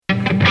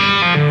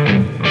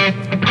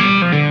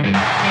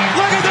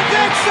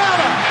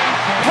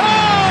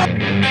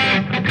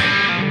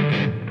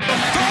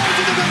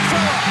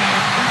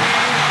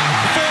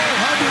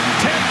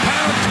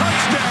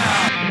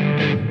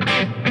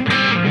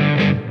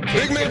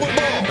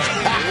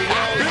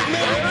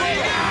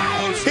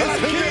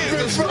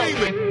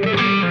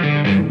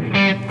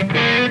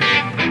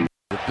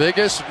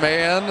biggest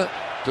man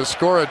to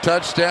score a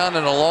touchdown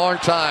in a long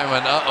time,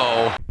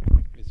 and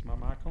Is my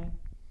mic on?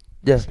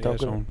 Yes, Yeah,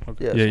 it's on.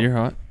 Okay. Yeah, you're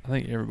hot. I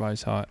think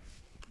everybody's hot.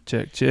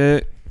 Check,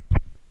 check.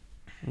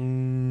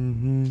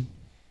 Mm-hmm.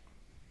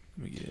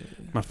 Let me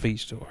get My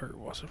feet still hurt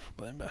watching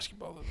playing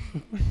basketball.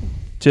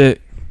 check.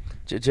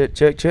 Check.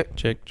 Check, check.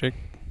 Check,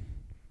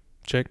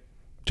 check,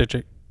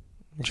 check.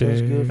 It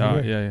sounds good for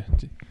Oh, me. yeah.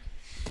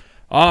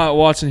 All right,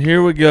 Watson,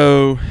 here we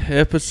go.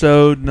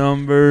 Episode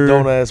number.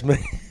 Don't ask me.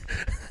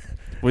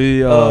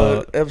 We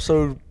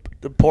Episode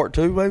part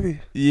 2, maybe.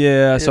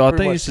 yeah. So I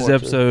pretty think much this is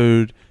part 2.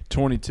 episode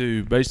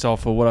 22, based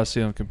off of what I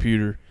see on the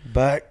computer.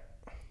 Back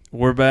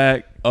We're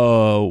back.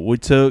 We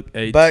took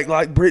a.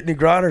 like Brittany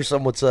Griner,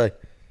 some would say.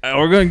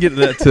 We're gonna get to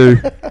that too.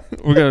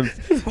 We're gonna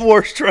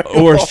Worst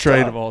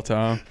trade. of all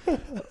time.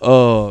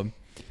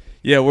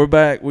 Yeah, we're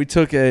back. We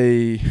took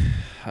I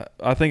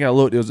think I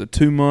looked. It was a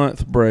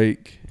 2-month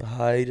break. A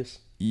hiatus.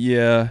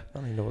 Yeah. I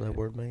don't even know what that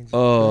word means. Is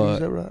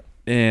that right?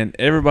 And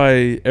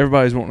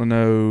everybody's wanting to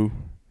know,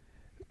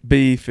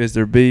 beef, is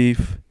there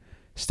beef?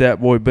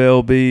 Stat Boy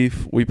Bell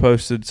beef. We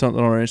posted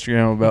something on our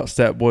Instagram about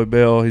Stat Boy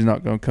Bell. He's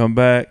not going to come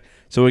back.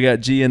 So we got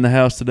G in the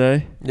house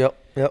today. Yep.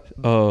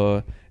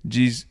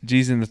 G's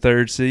in the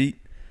third seat.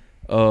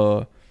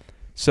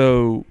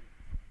 So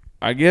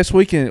I guess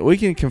we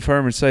can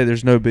confirm and say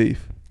there's no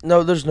beef.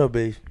 No, there's no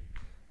beef.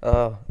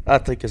 I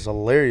think it's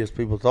hilarious.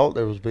 People thought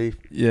there was beef,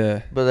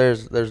 Yeah. but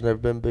there's never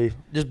been beef.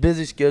 Just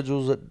busy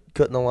schedules at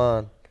cutting the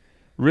line.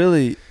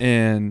 Really,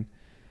 and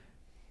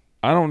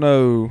I don't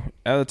know.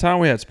 At the time,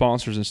 we had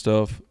sponsors and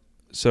stuff,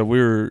 so we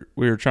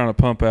were trying to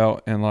pump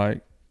out, and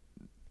like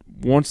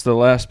once the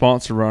last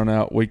sponsor run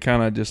out, we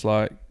kind of just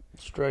like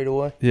Straight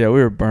away. we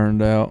were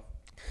burned out.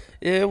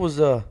 Yeah, it was.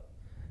 I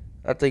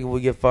think if we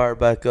get fired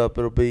back up,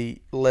 it'll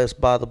be less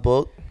by the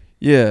book. I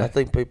Yeah,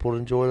 think people would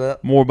enjoy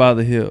that. more by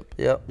the hip.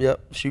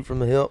 Yep. Shoot from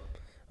the hip.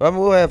 I mean,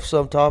 we'll have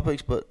some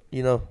topics, but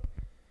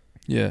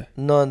Yeah,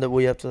 none that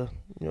we have to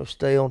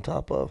stay on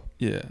top of.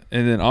 yeah,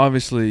 and then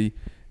obviously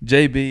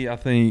JB,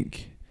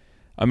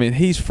 I mean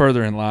he's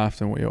further in life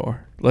than we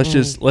are. Let's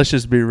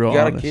just be real You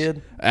got honest. a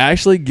kid?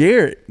 Actually,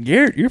 Garrett,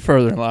 you're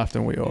further in life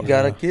than we are. You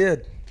got a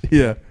kid?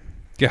 Yeah.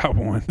 Got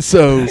one.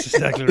 So That's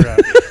exactly right.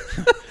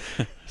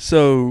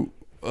 So,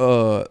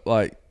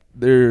 like,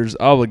 there's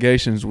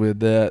obligations with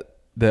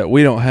that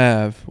we don't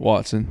have,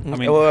 Watson. I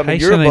mean, Well, Haitian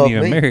you're ain't above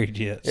even me. married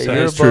yet. Yeah, So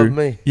you're that's above true.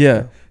 me.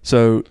 Yeah.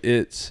 So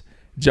it's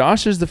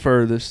Josh is the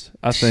furthest,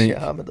 I think,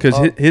 Yeah, I'm at the because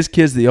bottom. his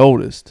kid's the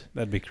oldest.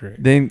 that'd be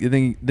correct.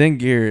 Then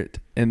Garrett,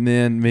 and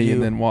then me, You.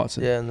 and then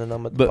Watson. Yeah, and then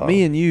I'm at the But bottom.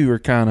 me and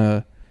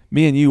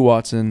you,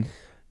 Watson,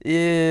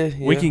 Yeah.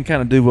 we can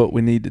kind of do what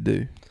we need to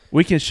do.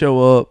 We can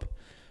show up.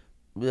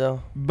 Yeah.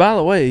 By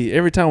the way,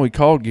 every time we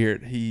called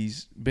Garrett,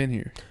 he's been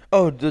here.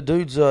 Oh, the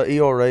dude's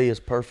ERA is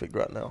perfect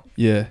right now.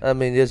 Yeah. I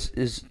mean,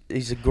 he's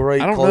a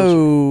great I don't closer.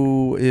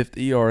 know if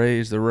the ERA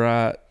is the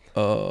right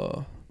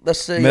Let's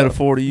see.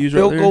 metaphor to use right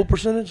Field there. goal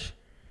percentage?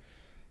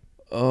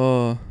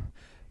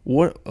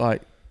 What,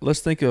 like, let's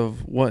think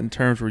of what in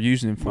terms we're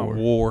using him My for.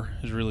 WAR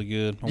is really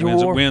good. My Your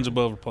WAR? wins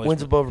above replacement.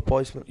 Wins above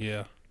replacement.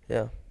 Yeah,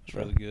 Yeah. it's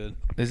really good.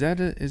 Is that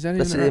even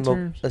That's the the right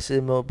terms? That's the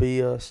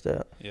MLB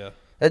stat. Yeah,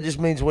 That just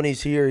means when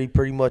he's here, he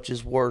pretty much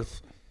is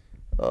worth.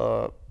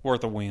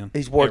 worth a win.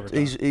 He's worth.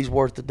 every time. He's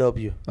worth the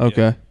W.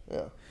 Okay.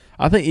 Yeah.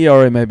 I think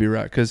ERA may be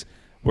right because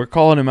we're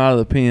calling him out of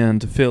the pen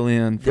to fill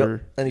in for.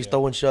 Yep. And he's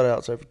throwing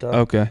shutouts every time.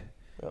 Okay.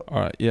 Yep. All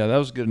right. Yeah, that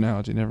was a good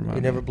analogy. Never mind.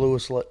 He never blew a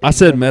slate. I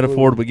said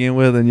metaphor to begin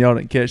with, and y'all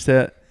didn't catch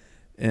that,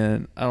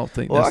 and I don't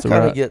think Well, that's I the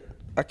kind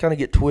right. of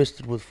get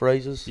twisted with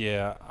phrases.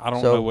 Yeah, I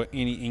don't So, know what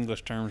any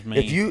English terms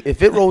mean.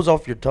 If it rolls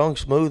off your tongue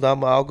smooth,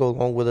 I'll go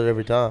along with it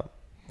every time.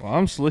 Well,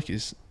 I'm slick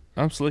as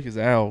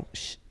owl.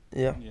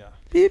 Yeah. yeah,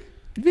 Beep.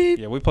 Beep.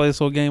 yeah, we play this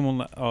little game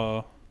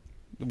on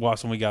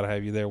Watson. We got to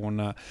have you there one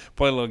night.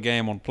 Play a little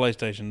game on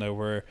PlayStation though,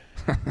 where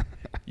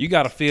you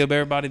got to fib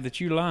everybody that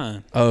you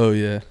lying. Oh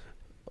yeah.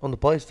 On the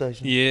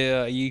PlayStation.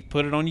 Yeah, you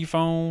put it on your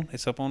phone.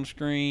 It's up on the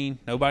screen.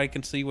 Nobody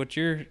can see what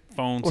your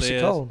phone What's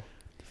says. it called?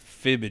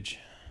 Fibbage.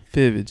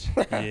 Fibbage.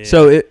 Yeah.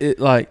 So it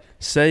like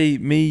say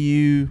me,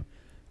 you,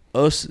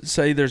 us.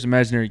 Say there's an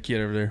imaginary kid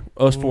over there.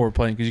 Us four are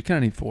playing because you kind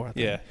of need four. I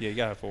think. yeah, you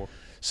got it for.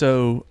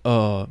 So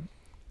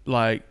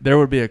like there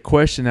would be a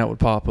question that would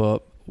pop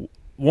up.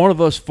 One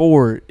of us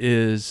four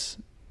is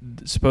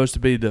supposed to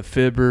be the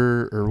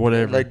fibber or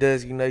whatever. They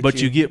designate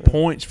But you get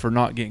points for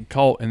not getting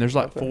caught, and there's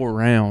like 4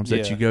 rounds that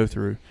Yeah. you go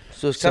through.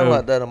 So it's kind of so-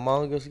 like that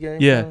Among Us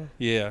game. Yeah. kinda?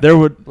 Yeah. There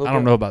would Little I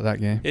don't bit. know about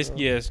that game.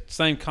 It's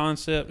same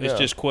concept. It's Yeah.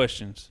 just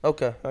questions.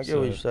 Okay, I get So-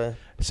 what you're saying.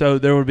 So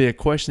there would be a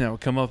question that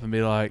would come up and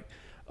be like,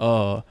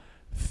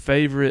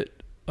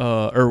 favorite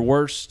or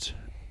worst.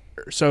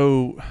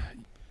 So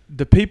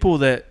the people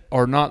that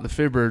are not the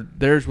fibber,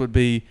 theirs would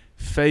be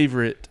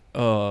favorite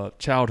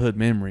childhood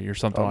memory or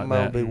something like Mine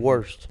that. would be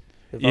worst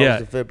if I Yeah. was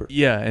the fibber.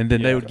 Yeah, and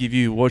then they Yeah. would give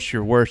you what's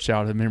your worst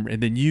childhood memory,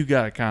 and then you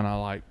got to kind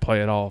of like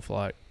play it off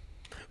like,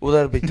 Well,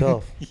 that'd be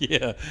tough.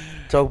 Yeah.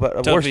 Talk about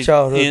the Tough worst is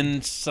childhood.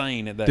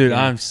 Insane at that. dude, game.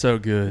 I'm so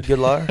good. Good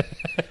liar.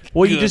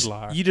 Well, Good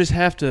liar. you just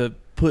have to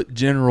put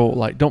general,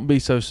 like, don't be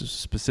so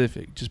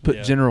specific. Just put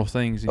Yeah. general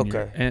things in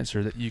your Okay.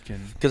 answer that you can.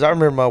 Because I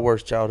remember my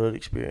worst childhood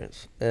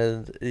experience,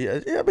 and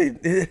I mean,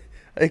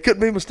 it couldn't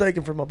be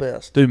mistaken for my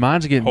best. Dude,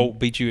 mine's getting. Holt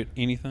beat you at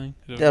anything?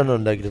 No,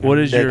 negative. What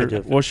is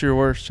negative. what's your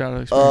worst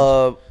childhood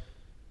experience?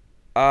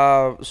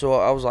 So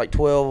I was like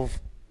 12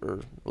 or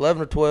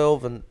 11 or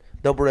 12, and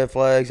double red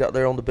flags out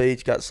there on the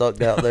beach. Got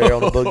sucked out there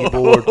on the boogie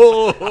board.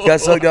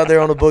 Got sucked out there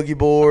on the boogie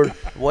board,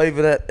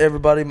 waving at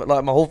everybody.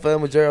 Like my whole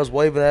family was there. I was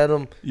waving at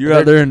them. You're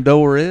out there in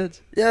double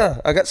reds? Yeah,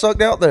 I got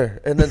sucked out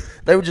there, and then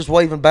they were just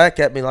waving back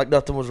at me like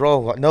nothing was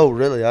wrong. Like, no,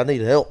 really, I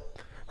need help.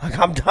 Like,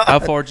 I'm dying. How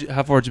far'd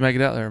you make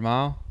it out there? A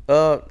mile?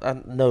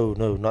 No,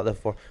 not that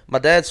far. My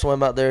dad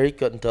swam out there. He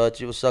couldn't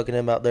touch. It was sucking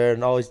him out there,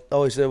 and all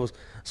he said was,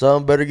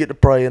 "Son, better get to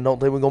praying. Don't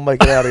think we're gonna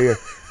make it out of here."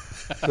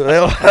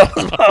 So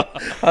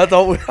I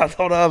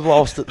thought I've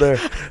lost it there.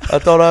 I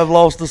thought I've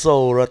lost the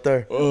soul right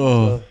there.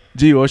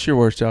 Gee, what's your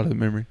worst childhood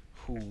memory?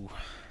 Ooh.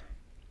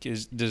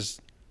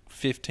 Does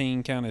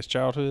 15 count as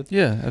childhood?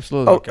 Yeah,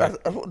 absolutely. Oh,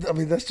 Okay. I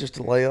mean, that's just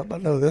a layup. I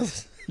know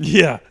this.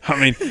 Yeah, I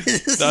mean,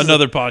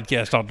 another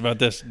podcast talked about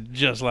this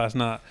just last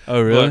night.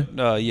 Oh, really?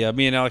 But, yeah,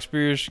 me and Alex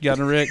Spears got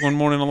in a wreck one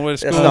morning on the way to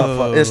school. It's not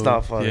fun. It's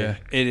not funny. Yeah.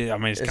 It is. I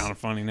mean, it's kind of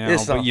funny now.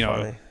 It's but, not you know,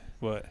 funny.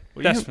 But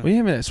Will that's you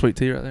hand me that sweet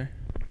tea right there?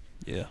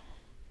 yeah.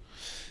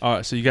 All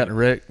right, so you got in a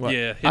wreck? What?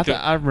 Yeah.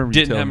 I remember you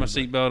Didn't telling have my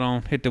me. seatbelt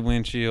on. Hit the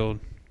windshield.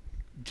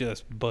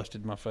 Just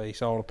busted my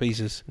face all to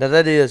pieces. Now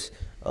that is,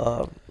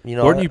 you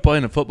know, Weren't you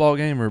playing a football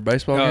game or a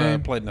baseball I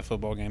game? played in a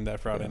football game that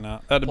Friday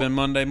night. That'd have been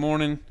Monday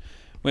morning.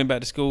 Went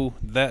back to school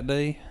that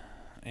day,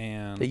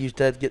 and they used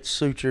to have to get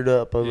sutured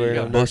up over Yeah, you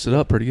there. got Busted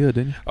up pretty good,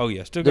 didn't you? oh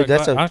yeah, still Dude,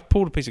 got. that's I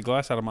pulled a piece of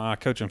glass out of my eye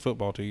coaching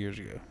football 2 years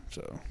ago.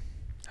 So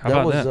How that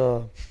about was,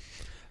 that?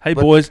 Hey,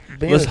 but boys,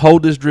 being let's a-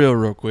 hold this drill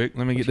real quick.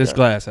 Let me What get you this got?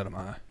 glass out of my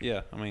eye.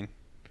 yeah, I mean,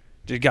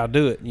 just got to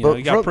do it. You know, But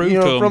you got to prove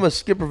to from them. a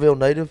Skipperville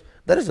native,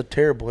 that is a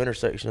terrible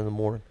intersection in the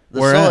morning. The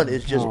Where sun at?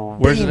 is just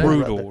Where's it beaming at?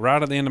 Brutal, there.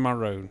 right at the end of my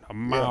road, a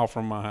mile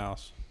from my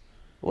house,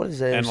 What is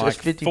that? and It's like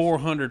 50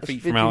 400 it's feet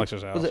 50 from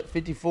Alex's Was house. it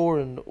 54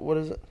 and what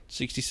is it?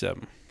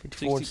 67.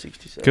 54 and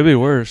 67. Could be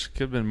worse. Could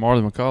have been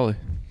Marley McCauley.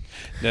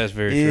 That's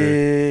very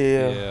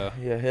true.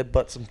 Yeah.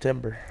 Headbutt some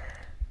timber.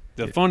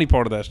 The funny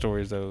part of that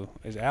story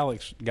is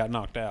Alex got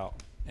knocked out,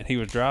 and he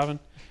was driving,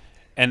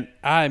 and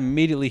I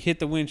immediately hit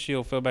the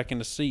windshield, fell back in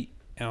the seat,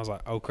 and I was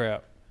like, "Oh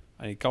crap!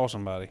 I need to call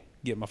somebody.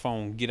 Get my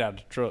phone, get out of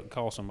the truck,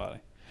 call somebody."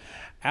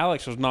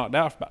 Alex was knocked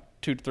out for about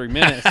 2 to 3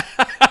 minutes,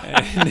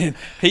 and then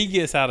he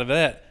gets out of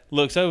that,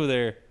 looks over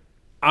there.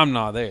 I'm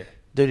not there.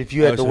 Dude, if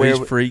you had so the he's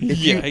wherewithal, freaky?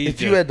 Yeah, he's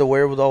if you just- had the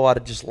wherewithal, I'd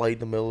have just laid in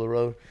the middle of the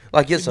road.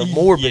 Like it's a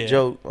morbid Yeah.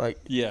 joke, like,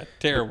 Yeah,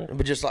 terrible.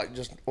 but just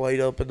laid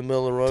up in the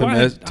middle of the road. So I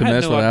had To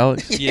mess no with idea-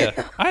 Alex?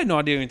 Yeah, I had no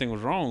idea anything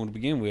was wrong to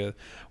begin with.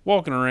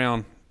 Walking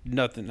around,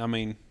 nothing. I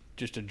mean,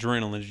 just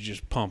adrenaline is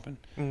just pumping.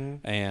 Mhm.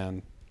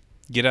 And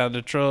get out of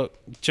the truck,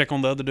 check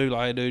on the other dude.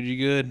 Like, hey, dude, you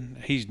good?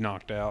 He's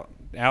knocked out.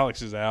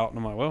 Alex is out. And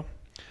I'm like, well,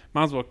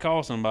 might as well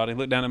call somebody.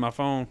 Look down at my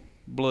phone,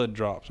 blood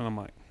drops. And I'm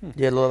like,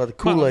 Yeah, a lot of the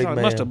Kool-Aid I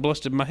man. must have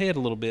busted my head a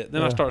little bit.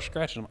 Then I Yeah. start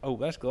scratching them. Oh,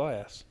 that's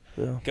glass.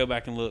 Yeah. Go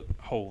back and look,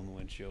 hole in the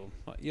windshield.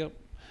 Like, yep.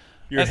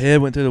 Your That's- head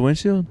went through the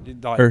windshield?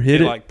 Or hit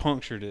it? like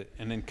punctured it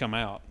and then come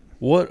out.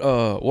 What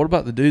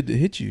about the dude that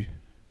hit you?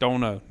 Don't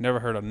know. Never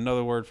heard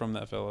another word from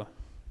that fella.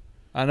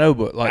 I know,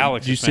 but like,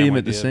 Alex's did you see him family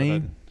at the did, but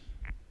scene?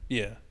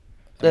 Yeah.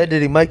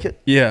 Did he make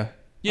it? Yeah.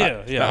 Yeah, I-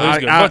 yeah. It was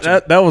good. I- Watch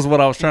him. that was what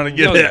I was trying to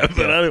get Oh, yeah, at,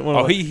 but yeah. I didn't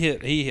want to.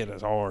 he hit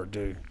us hard,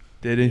 dude.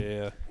 Did he?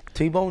 Yeah.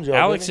 T-Bone job.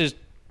 Alex's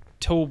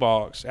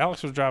toolbox.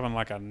 Alex was driving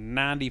like a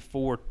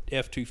 '94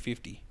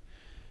 F-250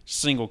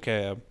 single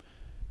cab,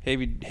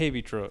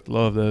 heavy truck.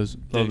 Love those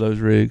Dude.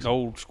 rigs.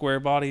 Old square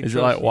body. Is it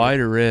truck. like white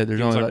or red? There's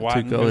It was only like like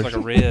white. two It colors. was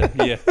like a red.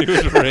 Yeah, it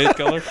was a red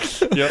color.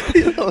 Yep.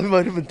 It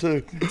might have been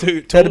two.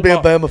 Dude, Had to be a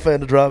toolbox- Bama fan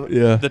to drive it.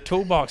 Yeah. The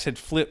toolbox had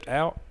flipped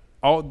out,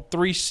 all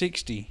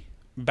 360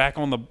 back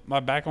on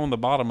the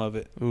bottom of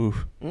it,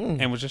 Oof.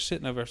 and was just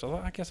sitting over there. So I was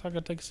like, I guess I'll go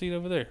take a seat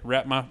over there.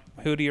 Wrap my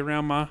hoodie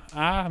around my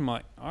eye. I'm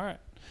like, all right.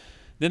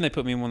 Then they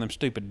put me in one of them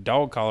stupid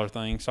dog collar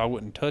things so I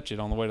wouldn't touch it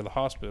on the way to the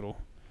hospital.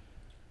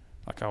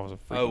 Like I was a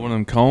freak. Oh, one of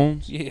them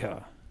cones? Yeah.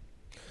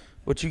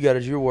 What you got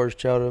as your worst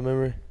childhood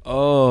memory?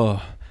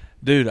 Oh,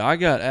 dude, I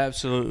got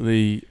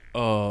absolutely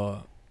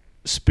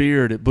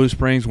speared at Blue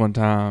Springs one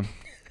time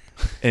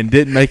and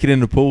didn't make it in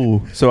the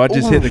pool. So I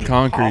just hit the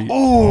concrete.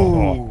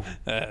 Oh,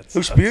 That's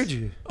who speared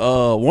you?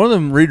 One of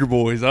them reader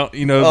boys,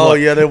 you know. Oh,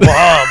 like, yeah, they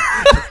Bob.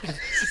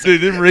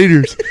 dude, them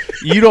readers.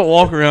 You don't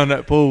walk around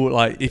that pool.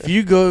 Like, if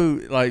you go,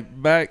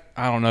 like, back,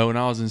 I don't know, when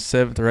I was in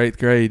 7th or 8th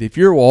grade, if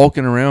you're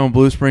walking around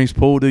Blue Springs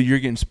pool, dude, you're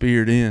getting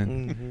speared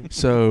in.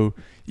 So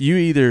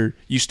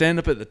you stand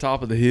up at the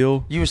top of the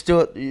hill. You were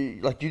still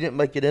you didn't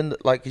make it in,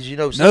 like, because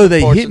No, some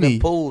they parts hit of them me.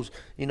 pools,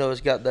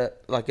 it's got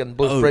that, like in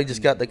Blue Oh, Springs, it's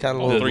got that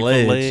kind of the little,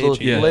 ledge. little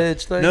yeah.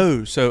 ledge thing.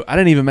 No, so I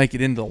didn't even make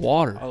it into the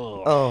water.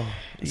 Oh,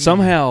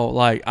 Somehow,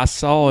 like, I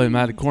saw him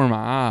out of the corner of my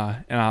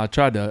eye, and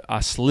I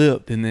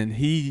slipped, and then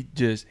he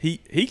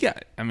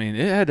got, I mean,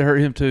 it had to hurt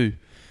him too,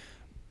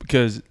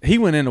 because he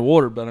went in the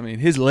water, but I mean,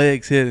 his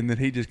legs hit, and then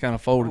he just kind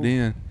of folded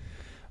in.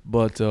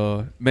 But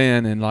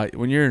man, and like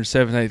when you're in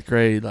 7th, 8th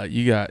grade, like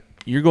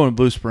you're going to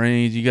Blue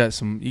Springs, you got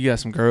some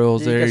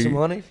girls there. You got some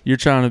money? You're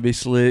trying to be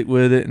slick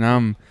with it, and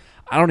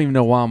I don't even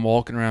know why I'm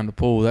walking around the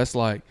pool. That's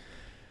like,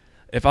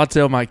 if I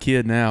tell my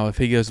kid now, if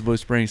he goes to Blue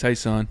Springs, hey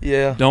son,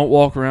 don't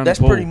walk around the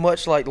pool. That's pretty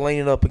much like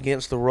leaning up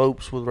against the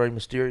ropes with Rey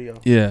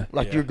Mysterio. Yeah.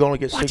 Like you're going to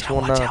get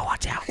 619.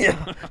 Watch out.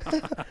 Yeah.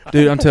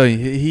 Dude, I'm telling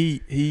you,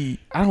 he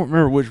I don't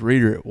remember which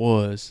reader it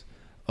was.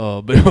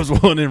 But it was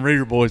one of them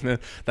reader boys, man.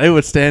 They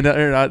would stand out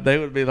there and they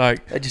would be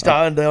like, They just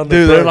eyeing down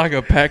dude, they're like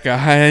a pack of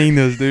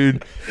hyenas,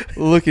 dude.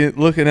 looking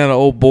at an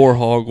old boar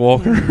hog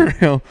walking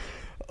around.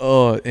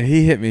 And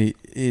he hit me.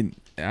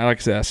 Like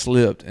I said, I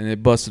slipped and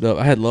it busted up.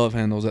 I had love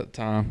handles at the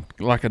time,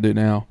 like I do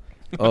now.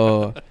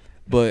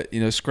 But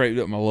scraped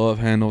up my love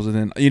handles,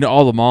 and then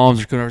all the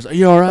moms are coming over. Are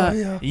you all right?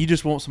 Yeah. And you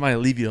just want somebody to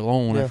leave you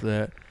alone after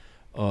that.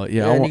 And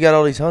you got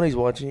all these honeys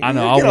watching. I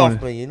know. Get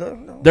off me,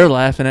 No. They're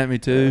laughing at me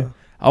too. Yeah.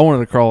 I wanted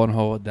to crawl in a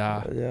hole and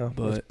die. Yeah,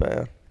 but that's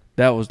bad.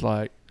 That was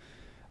like,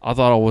 I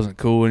thought I wasn't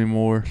cool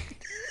anymore.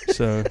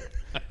 So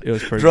it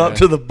was pretty Drop bad.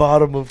 to the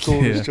bottom of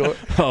coolest joint.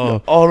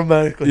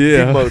 Automatically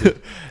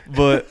demoted.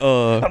 But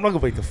I'm not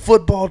gonna make the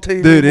football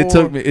team. Dude,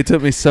 anymore. it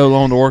took me so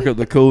long to work up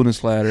the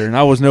coolness ladder, and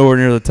I was nowhere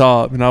near the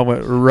top, and I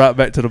went right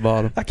back to the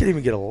bottom. I can't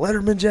even get a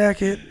Letterman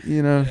jacket.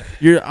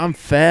 I'm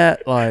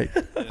fat. Like,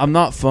 I'm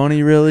not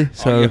funny really.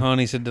 So all your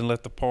honeys had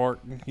left the park.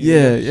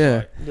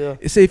 Yeah.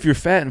 See, if you're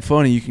fat and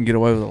funny, you can get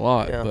away with a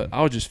lot. Yeah. But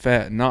I was just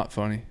fat and not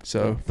funny.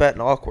 So fat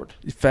and awkward.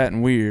 Fat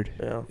and weird.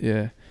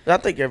 Yeah. I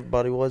think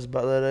everybody was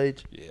about that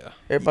age. Yeah.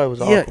 Everybody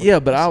was awkward. Yeah,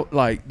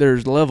 but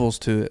there's levels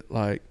to it.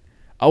 Like,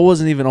 I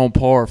wasn't even on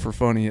par for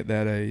funny at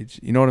that age.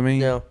 You know what I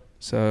mean? Yeah.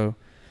 So,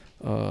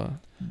 but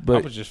I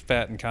was just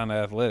fat and kind of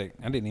athletic.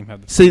 I didn't even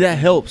have the. See, that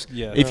helps.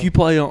 Yeah. If you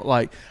play on,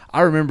 like,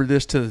 I remember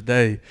this to this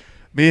day.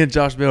 Me and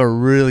Josh Bell are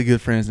really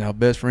good friends now,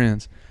 best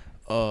friends.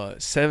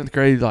 7th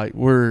grade, like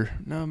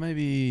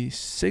maybe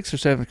 6th or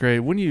 7th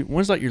grade.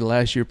 When's like your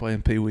last year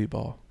playing pee wee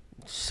ball?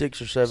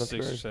 6th or 7th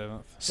grade. 6th or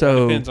 7th.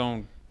 So depends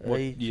on what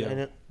age, ain't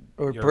it?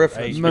 Or your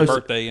preference. age, your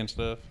birthday and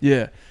stuff.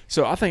 Yeah.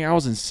 So I think I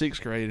was in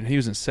 6th grade and he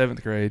was in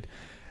 7th grade,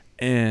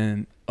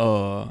 and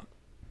I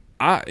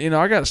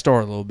got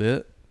started a little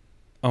bit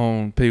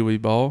on pee wee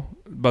ball,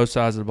 both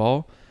sides of the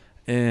ball,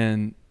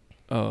 and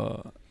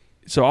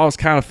so I was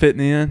kind of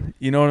fitting in.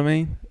 You know what I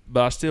mean?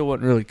 But I still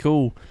wasn't really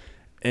cool.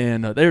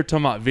 And they were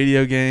talking about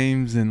video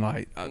games and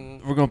like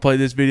we're gonna play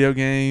this video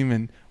game,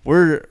 and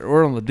we're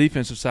on the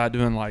defensive side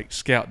doing like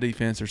scout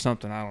defense or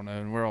something, I don't know,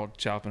 and we're all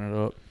chopping it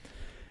up.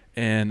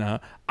 And I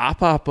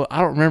pop up.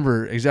 I don't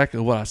remember exactly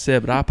what I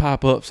said, but I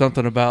pop up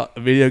something about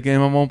a video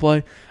game I'm gonna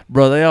play.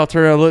 Bro, they all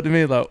turn around and look at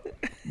me like,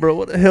 bro,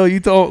 what the hell you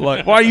talking?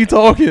 Like, why are you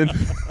talking?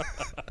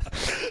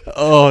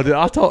 Oh, dude,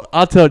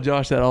 I tell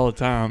Josh that all the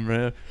time,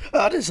 bro.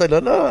 I didn't say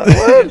nothing.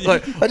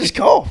 I just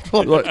coughed.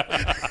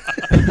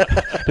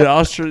 Dude, I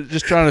was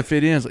just trying to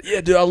fit in. It's like,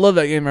 yeah, dude, I love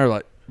that game. I was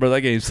like, bro,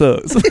 that game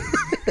sucks.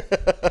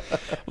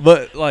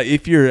 But like,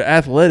 if you're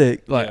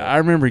athletic, like I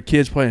remember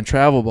kids playing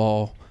travel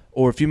ball,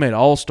 or if you made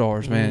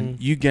All-Stars, man,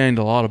 you gained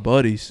a lot of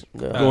buddies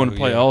going to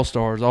play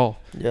All-Stars off.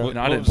 Yeah. And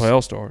I didn't play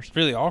All-Stars.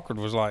 Really awkward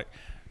was like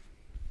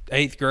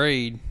 8th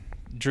grade.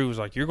 Drew was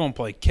like, "You're going to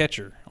play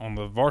catcher on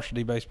the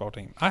varsity baseball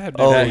team." I have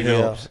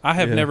never, I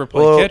have never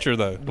played catcher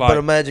though. Like, but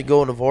imagine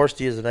going to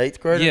varsity as an 8th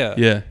grader.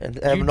 Yeah, and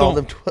having all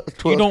them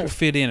 12. You don't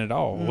fit in at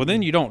all. Well,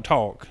 then you don't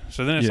talk.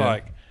 So then it's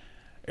like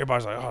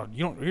everybody's like, "Oh,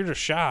 you're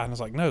just shy," and it's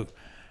like, no.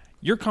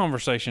 Your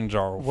conversations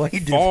are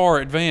far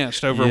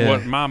advanced over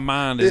what my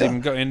mind is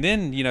even going. And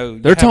then,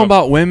 they're talking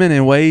about women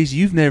in ways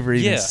you've never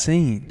even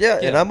seen. Yeah,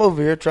 and I'm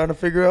over here trying to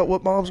figure out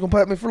what mom's gonna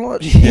pack me for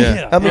lunch.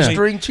 Yeah, how many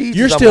string cheeses?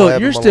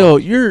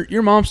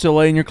 Your mom's still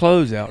laying your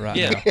clothes out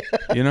right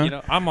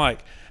now. I'm like,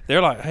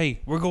 they're like,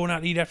 hey, we're going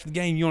out to eat after the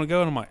game. You want to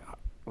go? And I'm like,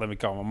 let me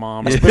call my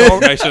mom. Make sure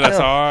that's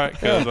all right.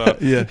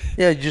 Cause, you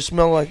just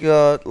smell like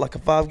a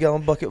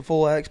 5-gallon bucket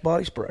full of Axe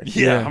body spray.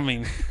 Yeah, I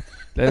mean,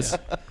 that's.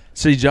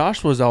 See,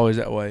 Josh was always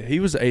that way. He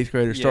was an 8th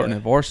grader starting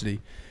at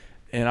varsity,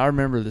 and I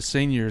remember the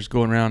seniors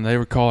going around. They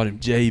were calling him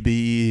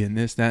JB and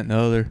this, that, and the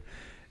other,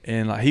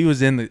 and like he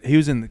was in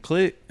the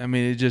clique. I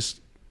mean, it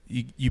just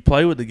you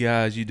play with the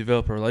guys, you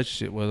develop a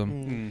relationship with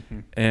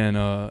them, and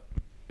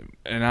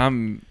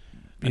I'm,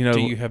 do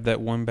you have that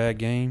one bad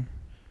game,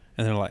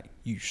 and they're like,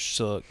 you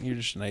suck. You're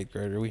just an 8th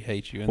grader. We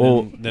hate you.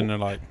 And then they're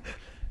like,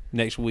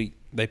 next week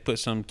they put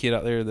some kid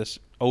out there that's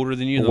older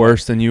than you,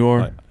 worse than you are.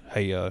 Like,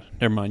 hey,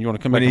 never mind. You want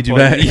to come we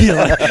back? Need you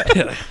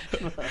back?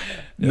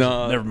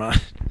 No, never mind.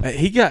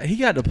 He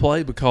got to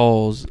play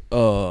because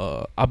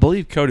I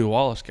believe Cody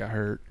Wallace got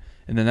hurt,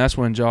 and then that's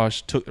when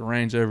Josh took the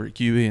reins over at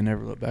QB and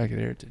never looked back at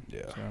Ayrton.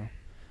 Yeah. So,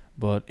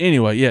 but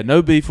anyway,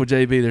 no beef with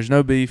JB. There's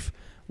no beef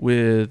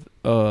with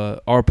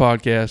our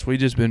podcast. We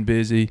just been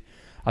busy.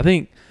 I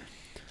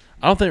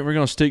don't think we're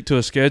gonna stick to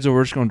a schedule.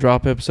 We're just gonna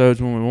drop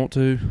episodes when we want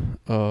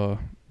to,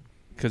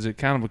 because it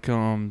kind of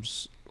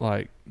becomes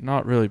like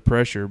not really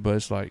pressure, but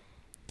it's like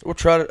we'll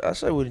try to. I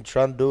say we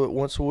try to do it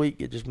once a week.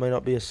 It just may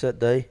not be a set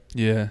day.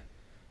 Yeah,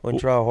 We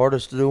try our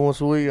hardest to do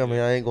once a week. I mean,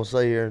 I ain't gonna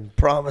say here and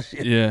promise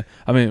you. Yeah,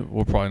 I mean,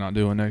 we'll probably not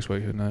do it next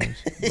week. Who knows?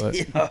 But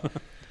Yeah.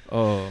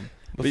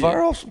 But But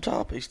fire off some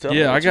topics. Tell me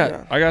yeah, what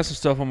I got some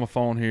stuff on my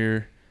phone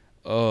here.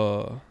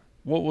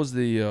 What was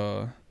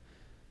the?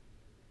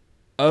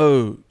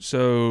 Oh,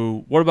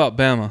 so what about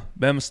Bama?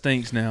 Bama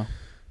stinks now.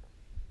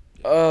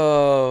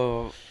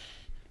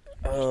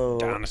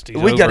 Dynasty's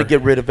We got to over.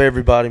 get rid of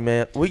everybody,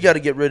 man. We got to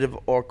get rid of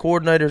our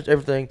coordinators,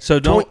 everything. So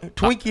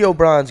Twinkie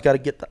O'Brien's got to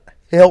get the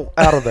hell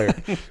out of there.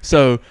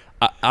 So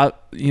I've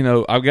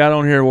got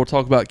on here. We'll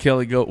talk about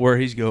Kelly where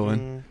he's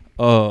going.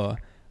 But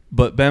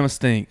Bama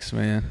stinks,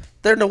 man.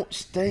 They're no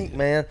stink,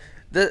 man.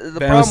 The Bama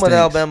problem with stinks.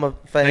 Alabama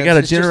fans, They got to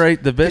is just-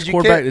 generate the best 'cause you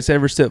quarterback can't- that's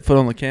ever stepped foot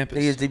on the campus.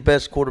 He is the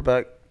best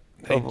quarterback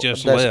He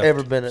just that's left,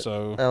 ever been at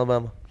so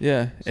Alabama.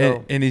 Yeah,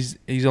 So- and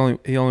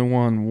he only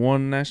won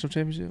one national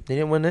championship. He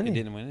didn't win he any.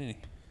 didn't win any.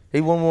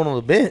 He won one on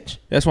the bench.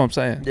 That's what I'm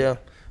saying. Yeah,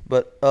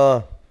 but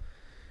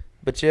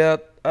yeah,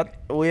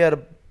 we had a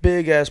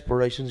big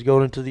aspirations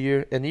going into the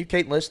year, and you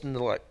can't listen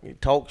to like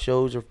talk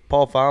shows or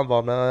Paul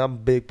Feinbaum. Now I'm a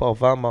big Paul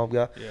Feinbaum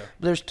guy. Yeah.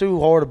 But there's too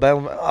hard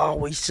about. Oh,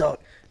 we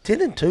suck.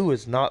 10-2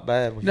 is not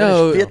bad. We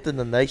No. finished 5th in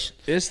the nation.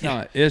 It's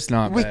not. It's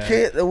not. We bad.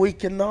 can't. We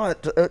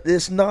cannot.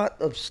 It's not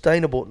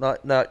sustainable. Not.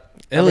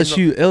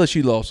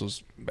 LSU loss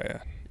was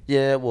bad.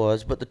 Yeah, it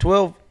was. But the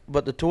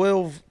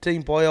 12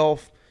 team playoff.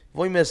 If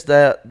we missed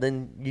that,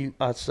 then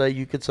I'd say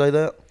you could say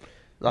that.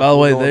 Like By the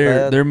we're way, going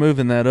bad. they're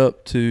moving that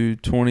up to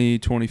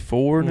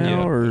 2024 now,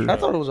 Yeah. or I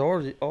thought it was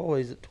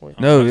always at 20.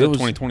 No, it it was was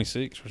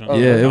 2026 or Oh, something.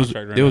 yeah,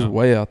 the it was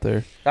way out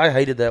there. I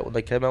hated that when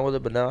they came out with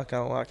it, but now I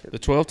kind of like it. The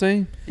 12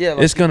 team. Yeah,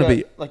 it's gonna be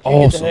you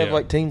awesome. get to have Yeah.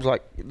 like teams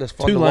like that's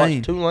fun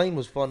Tulane. to watch. Tulane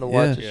was fun to Yeah.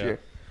 watch this Yeah. year.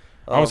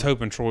 I was Um,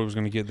 hoping Troy was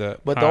going to get that.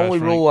 But the only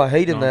highest rule I ranked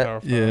hate in that,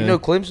 non-power five. Yeah. you know,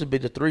 Clemson be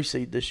the 3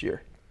 seed this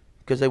year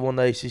because they won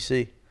the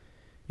ACC.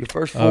 Your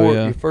first Oh, four,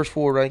 yeah. your first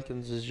 4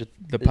 rankings is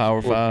The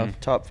Power Five.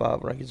 top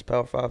 5 rankings,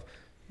 Power 5.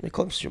 I mean,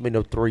 Clemson should be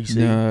no 3 seed.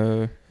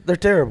 No, They're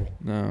terrible.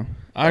 no,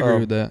 I agree Um,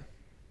 with that.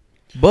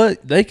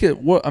 But they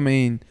could. What I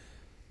mean,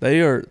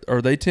 they are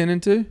they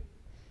 10-2?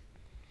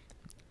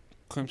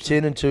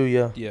 Clemson. 10-2,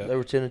 yeah. Yeah. They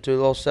were 10-2. They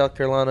lost South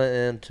Carolina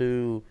and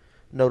to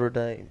Notre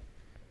Dame.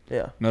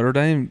 Yeah. Notre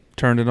Dame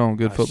turned it on.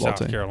 Good football South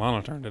team.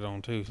 Carolina turned it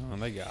on too. Son.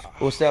 They got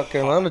Well, South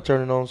Carolina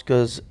turned it on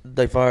because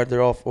they fired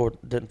their or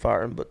didn't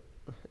fire him, but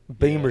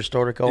Beamer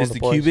started calling Is the the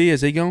plays. QB?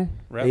 Is he gone?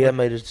 Rattler. He had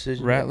made his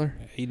decision. Rattler.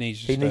 He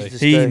needs to He stay. needs to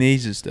He stay.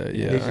 needs to stay.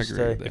 Yeah, needs I to agree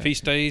stay. with that. If he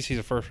stays, he's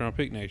a first-round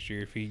pick next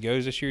year. If he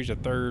goes this year, he's a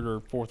 3rd or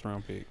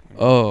 4th-round pick.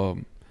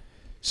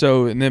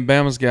 So and then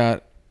Bama's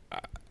got.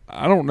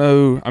 I don't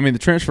know. I mean, the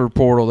transfer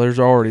portal. There's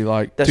already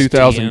like That's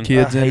 2,000 10.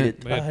 kids I in hate it.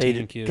 it. They I have hate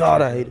 10 it. kids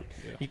God, I transfer. hate it.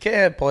 Yeah. You can't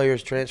have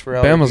players transfer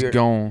out. Bama's here.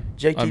 gone.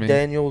 JT I mean,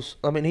 Daniels.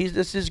 I mean,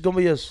 this is gonna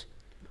be his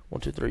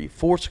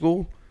 4th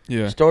school.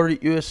 Yeah. Started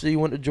at USC,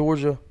 went to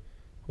Georgia,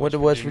 went to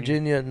West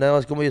Virginia, and now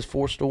it's gonna be his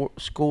 4th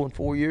school in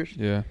 4 years.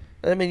 Yeah.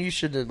 I mean, you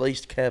should at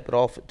least cap it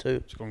off at 2.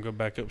 It's going to go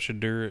back up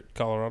Shadur at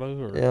Colorado?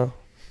 Or? Yeah.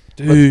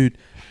 Dude,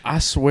 I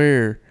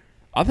swear,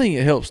 I think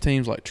it helps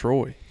teams like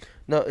Troy.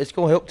 No, it's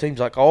gonna help teams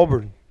like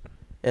Auburn,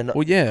 and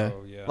Well, yeah.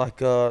 Oh, yeah.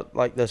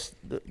 like this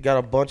got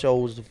a bunch of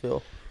holes to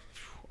fill.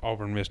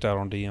 Auburn missed out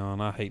on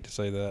Dion. I hate to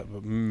say that,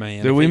 but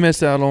man. Did we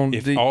miss out on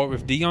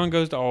If Dion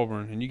goes to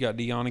Auburn and you got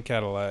Dion and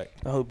Cadillac,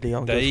 I hope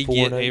Dion they goes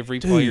 4-8. get every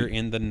Dude. player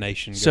in the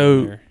nation going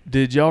So, there.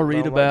 did y'all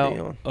read don't like about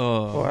Dion.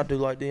 Well, I do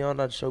like Dion.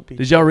 I just hope he.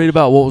 did y'all read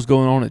about what was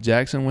going on at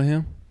Jackson with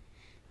him?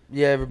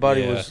 Yeah,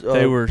 everybody Yeah. was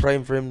They were-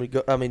 praying for him to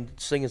go. I mean,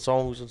 singing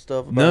songs and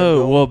stuff. About him No,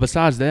 going. well,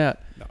 besides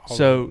that,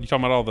 So- you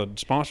talking about all the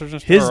sponsors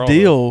and stuff? his or all the-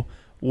 deal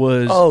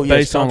was Oh, yeah,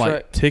 his based on like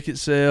contract. ticket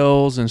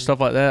sales and stuff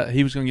like that.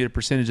 He was going to get a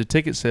percentage of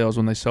ticket sales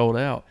when they sold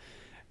out.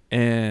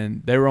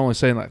 And they were only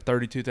saying like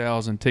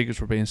 32,000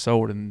 tickets were being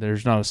sold, and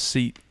there's not a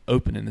seat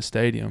open in the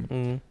stadium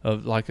Mhm.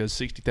 of like a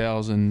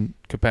 60,000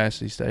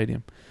 capacity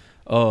stadium.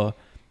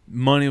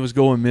 Money was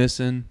going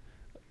missing.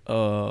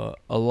 A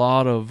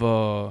lot of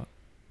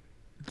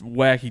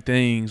wacky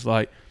things.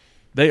 Like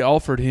they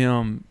offered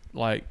him,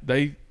 like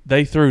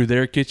they threw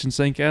their kitchen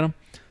sink at him.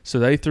 So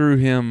they threw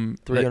him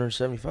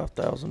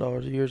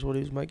 $375,000 a year is what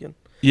he was making.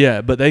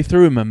 Yeah, but they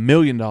threw him $1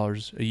 million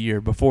a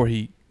year before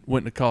he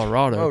went to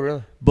Colorado. Oh,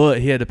 really?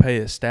 But he had to pay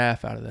his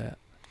staff out of that.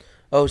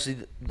 Oh, see,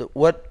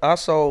 what I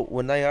saw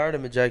when they hired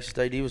him at Jackson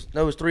State, it was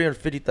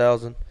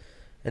 $350,000,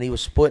 and he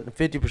was splitting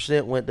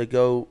 50% went to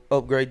go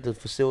upgrade the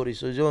facility,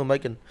 so he's only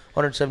making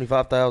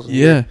 $175,000. a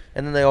year. Yeah.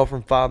 And then they offer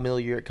him $5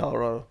 million a year at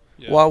Colorado.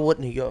 Yeah. Why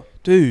wouldn't he go?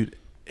 Dude,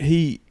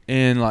 he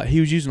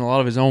was using a lot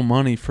of his own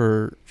money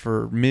for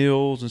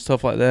meals and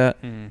stuff like that.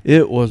 Mhm.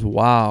 It was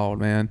wild,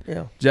 man.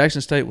 Yeah.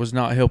 Jackson State was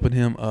not helping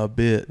him a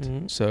bit.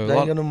 Mhm. So They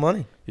ain't got no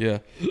money. yeah.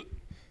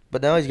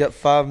 But now he's got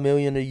 $5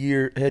 million a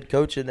year head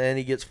coaching, and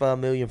he gets $5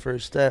 million for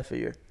his staff a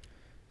year.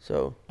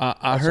 So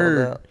I saw heard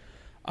that.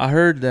 I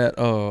heard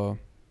that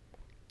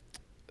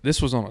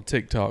this was on a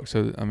TikTok,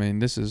 so I mean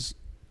this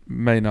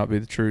may not be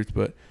the truth,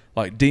 but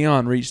like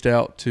Dion reached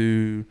out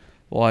to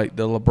like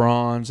the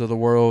LeBrons of the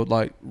world,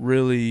 like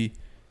really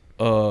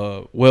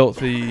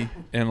wealthy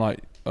and like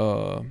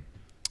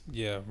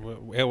Yeah,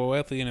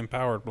 wealthy and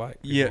empowered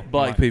black people. Yeah,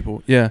 black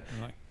people. Yeah.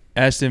 Like,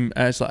 Asked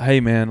like, hey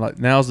man, like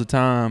now's the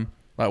time.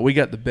 Like we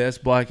got the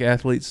best black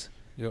athletes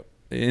Yep.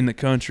 in the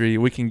country.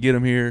 We can get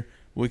them here.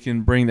 We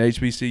can bring the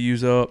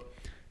HBCUs up.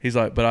 He's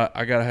like, but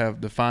I gotta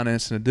have the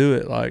financing to do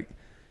it. Like,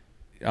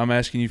 I'm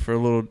asking you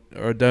for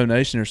a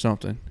donation or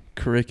something.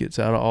 Crickets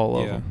out of all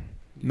of them.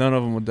 None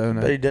of them would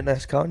donate. But he didn't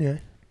ask Kanye.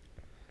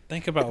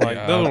 think about like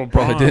Yeah, little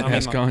probably LeBron. didn't I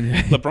ask mean,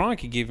 Kanye. LeBron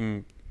could give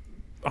him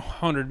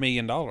 $100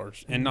 million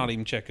and not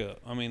even check up.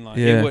 I mean, like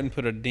Yeah. it wouldn't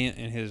put a dent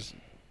in his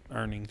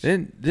earnings.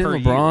 Didn't per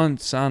LeBron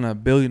sign a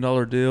 $1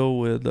 billion deal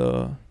with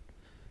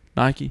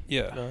Nike?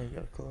 Yeah, No, you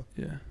got a clue.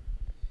 Yeah.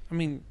 I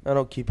mean I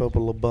don't keep up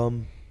with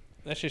LeBum.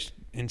 that's just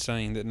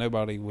insane that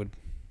nobody would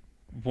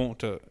want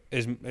to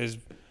as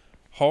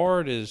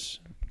hard as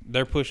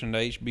they're pushing the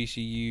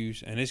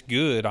HBCUs, and it's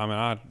good. I mean,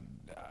 I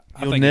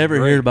You'll think never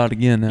it's hear great. about it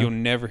again now. You'll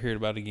never hear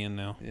about it again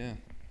now. Yeah.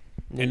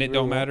 And it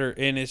don't matter.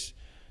 And it's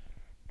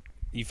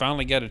you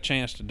finally got a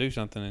chance to do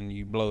something and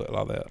you blow it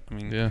like that. I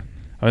mean, Yeah.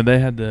 I mean, they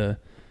had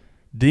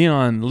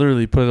Dion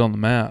literally put it on the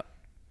map.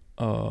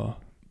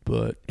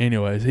 But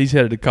anyways, he's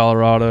headed to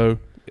Colorado.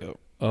 Yep.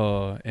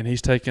 And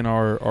he's taking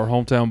our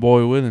hometown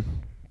boy with him.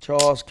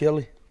 Charles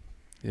Kelly.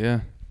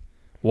 Yeah.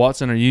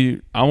 Watson,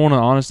 I want an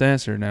honest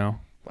answer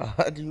now.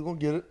 You gonna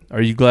get it?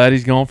 Are you glad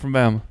he's gone from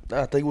Bama?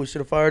 I think we should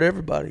have fired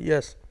everybody.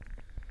 Yes.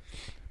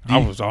 I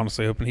was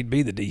honestly hoping he'd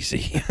be the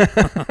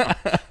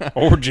DC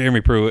or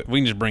Jeremy Pruitt. We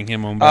can just bring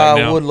him on back I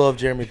now. would love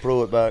Jeremy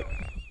Pruitt back.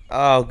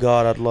 Oh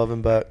God, I'd love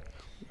him back.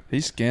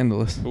 He's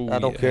scandalous. Ooh, I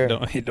don't care.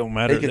 It don't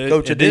matter. He could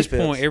coach a At this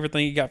defense. point,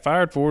 everything he got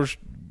fired for is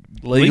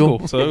Legal.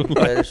 legal. So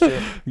That is true.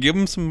 give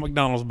him some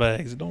McDonald's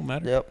bags. It don't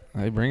matter. Yep.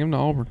 Hey, bring him to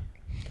Auburn.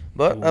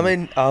 But I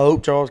mean, I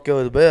hope Charles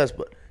Kelly the best.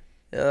 But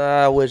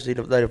I wish they'd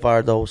have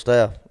fired the whole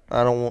staff.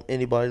 I don't want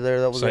anybody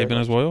there that was Saban there.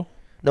 as well.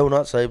 No,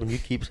 not Saban. You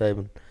keep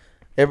Saban.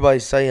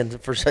 Everybody's saying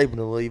for Saban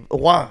to leave.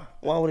 Why?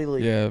 Why would he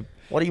leave? Yeah.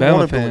 Why do you Bama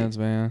want him to leave? fans,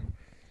 man.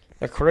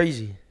 They're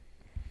crazy.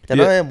 And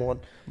Yeah. I am one.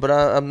 But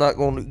I'm not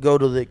going to go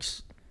to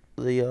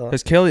the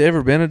Has Kelly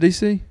ever been a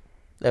DC?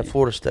 at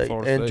Florida State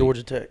Florida and State.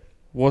 Georgia Tech.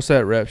 What's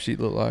that rap sheet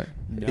look like?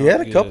 He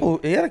had a Good. couple.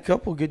 He had a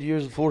couple good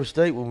years at Florida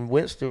State when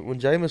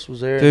Jameis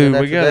was there. Dude, and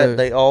then we after gotta- that,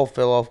 they all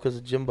fell off because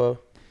of Jimbo.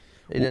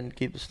 He didn't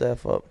keep the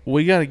staff up.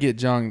 We got to get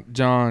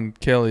John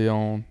Kelly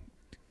on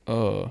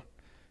to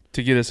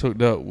get us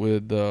hooked up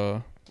with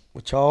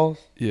With Charles,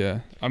 yeah.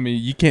 I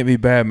mean, you can't be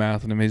bad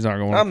mouthing him. He's not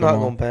going to I'm not on.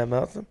 going to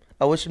badmouth him.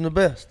 I wish him the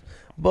best,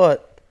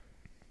 but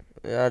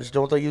I just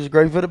don't think he was a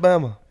great fit at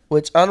Bama.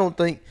 Which I don't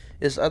think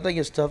is. I think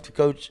it's tough to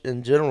coach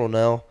in general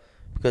now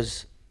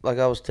because, like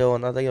I was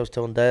telling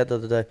Dad the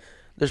other day,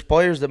 there's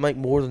players that make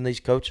more than these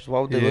coaches. Why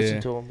would they Yeah.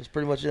 listen to them? It's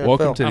pretty much NFL.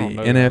 Welcome to I the don't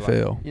know,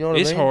 NFL. You know what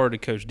It's I mean? hard to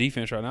coach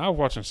defense right now. I'm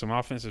watching some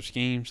offensive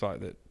schemes like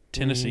that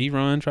Tennessee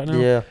runs right now.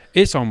 Yeah,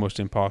 It's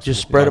almost impossible.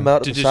 Just spread 'em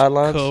out to the just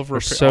sidelines. cover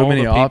There's so all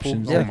many the people.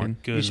 options. Oh Yeah. my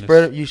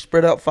goodness. you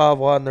spread out 5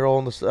 wide, and they're all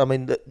on the. I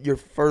mean, your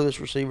furthest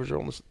receivers are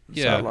on the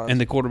Yeah, sidelines.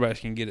 and the quarterbacks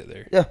can get it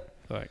there. Yeah.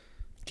 Like,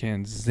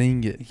 Can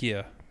zing it.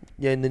 yeah.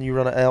 Yeah, and then you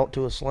run it out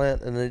to a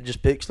slant, and then it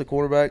just picks the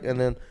quarterback, and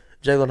then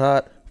Jalen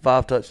Hyatt,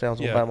 5 touchdowns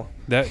on Yeah. Bama.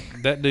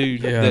 That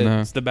dude Yeah, I know.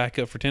 that's the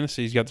backup for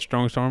Tennessee. He's got the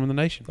strongest arm in the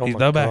nation. Oh He's my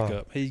the God.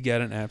 backup. He's got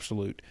an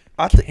absolute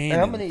I think cannon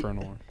how many? for an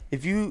arm.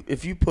 If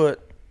you put,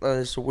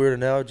 it's a weird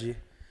analogy.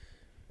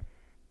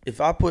 If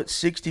I put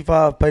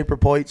 65 paper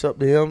plates up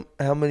to him,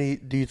 how many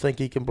do you think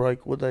he can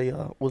break with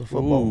a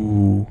football?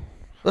 Ooh.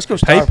 Let's go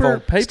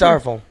Paper? styrofoam.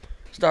 Paper?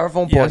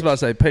 Styrofoam Yeah, I plates. was about to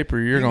say paper.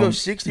 You're You going go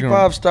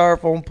 65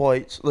 styrofoam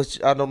plates.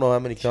 I don't know how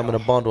many come in a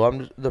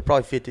bundle. They're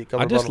probably 50 come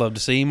I in a just bundle. love to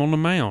see him on the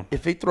mound.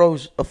 If he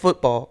throws a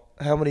football,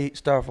 how many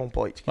styrofoam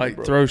plates can he like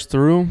break? throws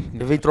through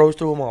them. If he throws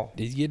through them all.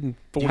 He's getting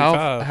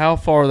 45. How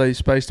far are they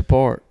spaced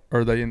apart?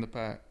 Or are they in the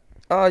pack?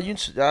 I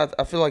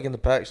feel like in the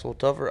pack's a little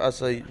tougher. I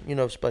say,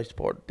 spaced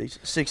apart.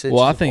 6 inches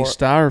Well, I think apart.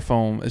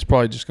 styrofoam is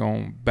probably just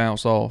going to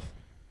bounce off.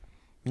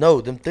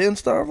 No, them thin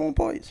styrofoam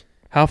plates.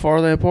 How far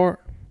are they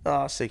apart?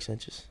 6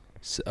 inches.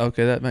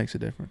 Okay, that makes a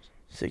difference.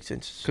 6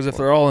 inches. Because if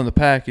they're all in the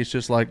pack, it's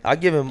just like I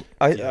give him.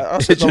 I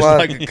it's sit just the line,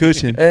 like a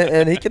cushion.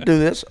 and he can do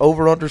this.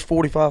 Over unders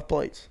 45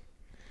 plates.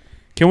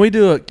 Can we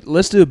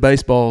let's do a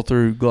baseball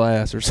through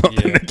glass or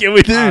something? Yeah. Can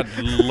we do? I'd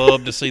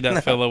love to see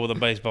that fellow with a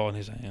baseball in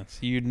his hands.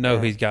 You know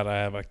he's got to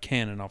have a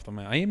cannon off the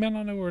mound. He may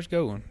not know where it's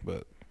going,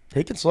 but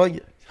He can sling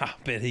it. I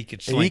bet he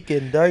could He sling.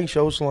 can dang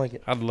sure sling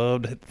it. I'd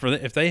love to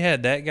if they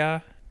had that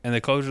guy and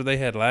the closer they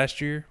had last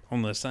year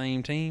on the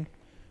same team.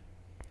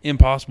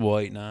 Impossible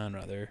 8-9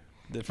 right there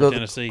for The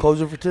Tennessee.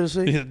 Closer for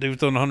Tennessee. The dude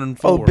throwing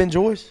 104. Oh, Ben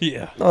Joyce.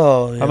 Yeah.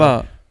 Oh, yeah. How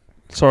about?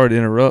 Sorry to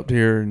interrupt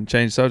here and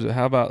change the subject.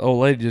 How about old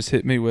lady just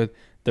hit me with?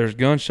 There's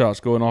gunshots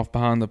going off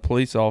behind the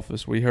police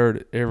office. We heard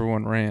it.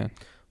 Everyone ran.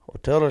 Well,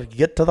 tell her to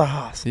get to the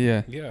house.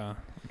 Yeah. Yeah.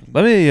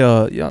 Let me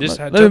Just let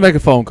had me to- make a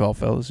phone call,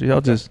 fellas. Y'all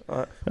just All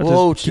right. y'all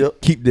Whoa, just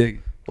Chip. keep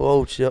digging.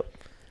 Whoa, Chip.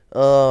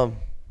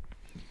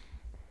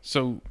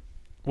 So,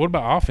 what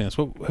about offense?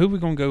 Who we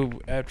gonna go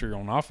after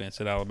on offense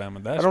at Alabama?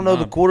 That's I don't know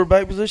my- the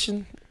quarterback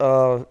position.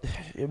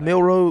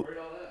 Milroe,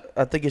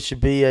 I think it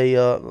should be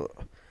a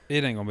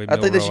It ain't gonna be. I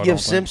think they Milroe, should don't give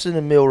think. Simpson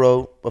and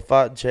Milroe a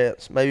fighting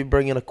chance. Maybe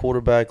bring in a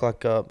quarterback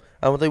like.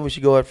 I don't think we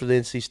should go after the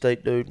NC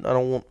State dude. I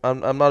don't want.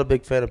 I'm not a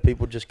big fan of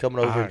people just coming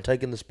over and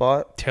taking the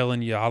spot.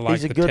 Telling you, I like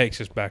He's a the good-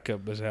 Texas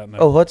backup that's out now.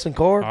 Oh, Hudson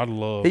Card. I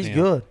love He's him.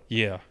 good.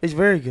 Yeah, He's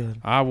very good.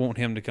 I want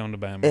him to come to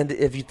Bama. And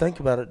if you think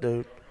about it,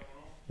 dude,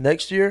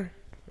 next year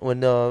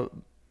when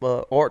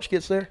Arch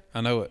gets there,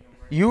 I know it.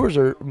 Ewers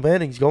or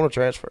Manning's going to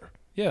transfer.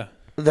 Yeah,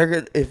 They're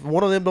gonna, if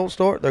one of them don't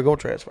start, they're going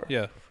to transfer.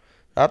 yeah.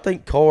 I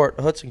think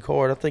Hudson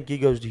Card, I think he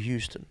goes to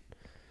Houston.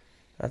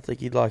 I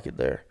think he'd like it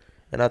there.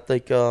 And I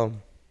think,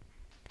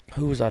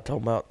 who was I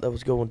talking about that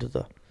was going to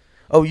the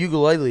 –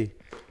 Ukulele.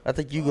 I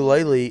think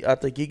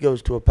he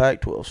goes to a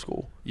Pac-12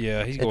 school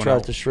Yeah, he's and going tries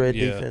out. to shred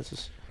Yeah.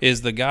 defenses.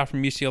 Is the guy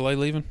from UCLA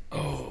leaving?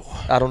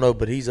 I don't know,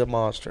 but he's a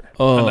monster.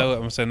 I know.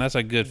 I'm saying that's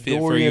a good fit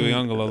for you,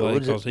 Uiagalelei,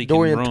 because he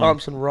Dorian can run.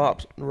 Thompson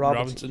Robinson.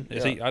 Robinson.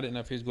 Is Yeah. he? I didn't know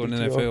if he was going to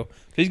PTO. NFL.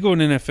 If he's going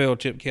to NFL,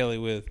 Chip Kelly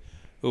with Is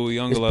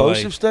Uiagalelei.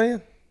 Bosef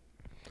staying?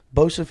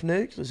 Bosef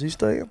Nix, is he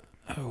staying?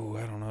 Oh,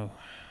 I don't know.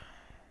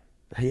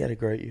 He had a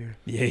great year.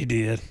 Yeah, he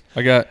did.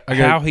 I got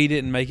How he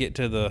didn't make it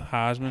to the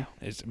Heisman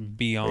is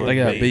beyond. they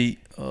got me. beat.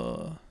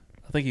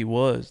 I think he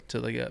was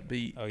till they got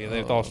beat. Oh yeah,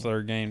 they lost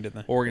their game, didn't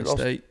they? Oregon They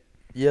lost- State.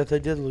 Yeah, they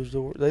did lose.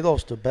 They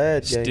lost a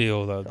bad game.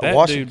 Still though, that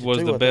Washington, dude was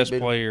too, I the think, best beat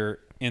 'em. player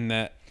in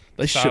that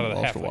They side should of have the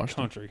lost half to of the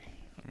Washington. country.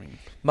 I mean,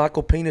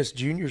 Michael Penis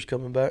Jr. is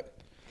coming back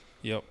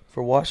yep.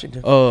 for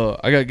Washington.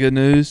 I got good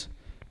news.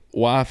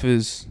 Wife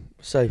is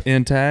Safe.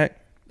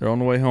 intact. They're on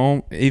the way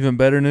home. Even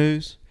better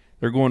news.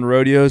 They're going to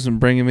rodeos and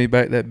bringing me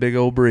back that big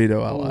old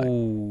burrito I like.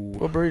 Ooh.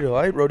 What burrito?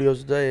 I ate rodeos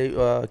today.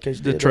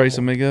 The Tres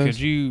Amigos.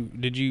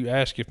 Did you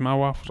ask if my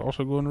wife was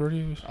also going to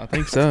rodeos? I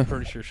think so. I'm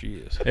pretty sure she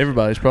is.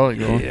 Everybody's probably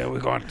going. Yeah, we're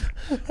going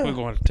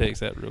to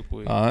text that real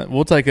quick. All right,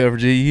 we'll take over,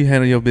 G. You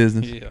handle your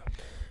business. Yeah.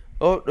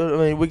 Oh, I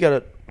mean, we got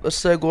to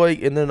let's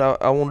segue, and then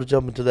I want to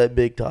jump into that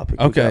big topic.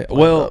 we Okay. got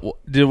planned up. Well,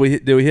 did we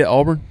hit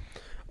Auburn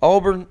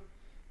Auburn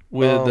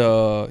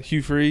with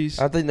Hugh Freeze?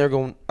 I think they're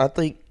going. I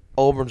think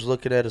Auburn's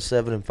looking at a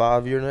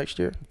 7-5 year next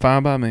year.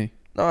 Fine by me.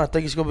 No, I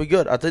think it's going to be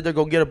good. I think they're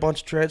going to get a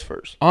bunch of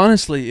transfers.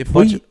 Honestly,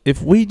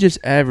 if we just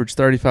average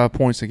 35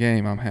 points a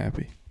game, I'm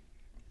happy.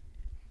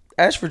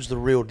 Ashford's the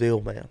real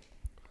deal, man.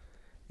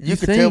 You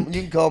can think?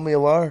 you can call me a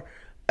liar.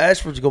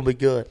 Ashford's going to be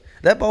good.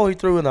 That ball he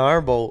threw in the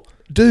Iron Bowl.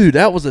 Dude,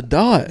 that was a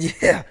dot.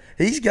 Yeah,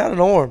 he's got an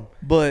arm,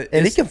 But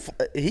and it's-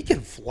 he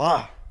can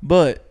fly.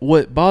 But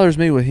what bothers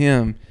me with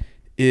him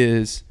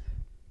is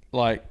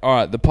like, all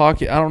right, the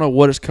pocket. I don't know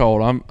what it's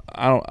called.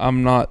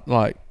 I'm not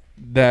like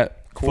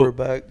that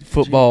Quarterback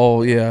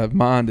football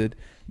minded.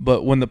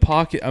 But when the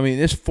pocket, I mean,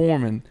 it's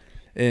forming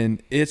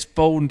and it's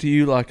folding to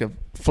you like a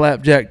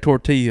flapjack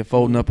tortilla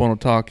folding up on a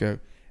taco,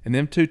 and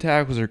them two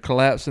tackles are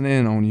collapsing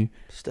in on you.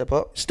 Step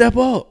up. Step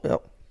up,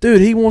 Yep.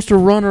 dude. He wants to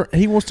run.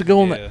 He wants to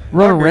go on that,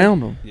 run I agree. around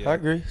them. Yeah. I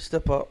agree.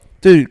 Step up.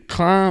 Dude,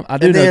 climb. I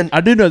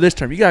do know this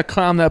term. You got to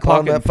climb that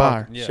Climb pocket that and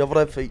fire. pocket. Yeah. Shovel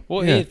that feet.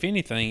 Well, Yeah. if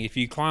anything, if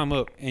you climb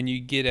up and you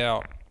get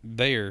out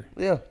there,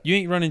 Yeah. you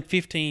ain't running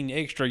 15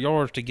 extra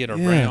yards to get Yeah.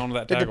 around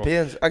that It tackle.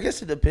 depends. I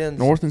guess it depends.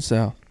 North and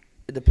south.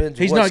 It depends.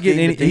 He's what not getting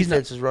scheme any- the he's not-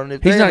 defense is running.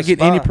 If He's they have not a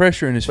getting any spy-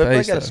 pressure in his But if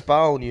face. they got a though. spy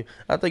on you,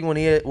 I think when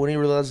he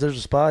realizes there's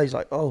a spy, he's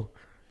like, "Oh,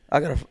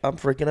 I'm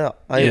freaking out.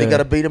 I Yeah. either got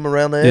to beat him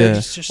around the Yeah. edge,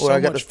 It's just or so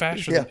I got much to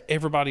faster yeah. than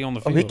everybody on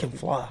the Oh, field. he can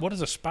fly. What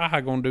is a spy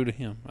going to do to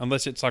him?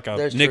 Unless it's like a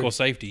That's nickel true.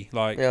 safety,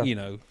 like Yeah.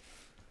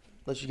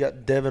 Unless you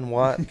got Devin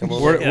White come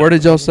over. Where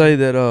did y'all say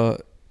that I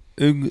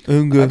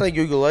Unga think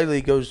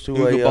Ugalele goes to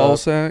Unga a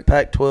Ballsack?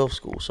 Pac-12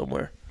 school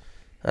somewhere.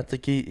 I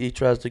think he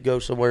tries to go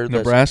somewhere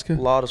that's Nebraska? a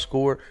lot of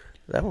score.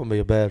 That wouldn't be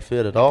a bad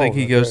fit at all. I think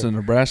he right goes there. to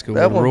Nebraska.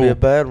 That with a wouldn't be a rule.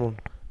 bad one.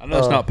 I know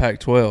it's not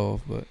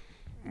Pac-12, but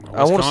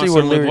I wanna see Wisconsin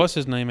what with Leary- what's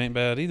his name ain't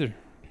bad either.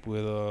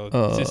 With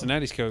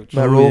Cincinnati's coach.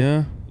 Matt Rule.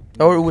 yeah.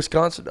 Or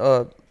Wisconsin.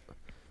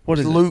 What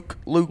is Luke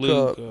Luke,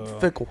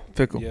 Fickle. it?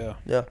 Fickle. Yeah.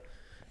 Yeah.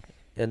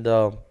 And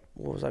what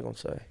was I going to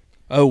say?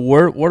 Oh,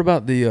 what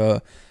about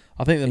the?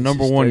 I think the NC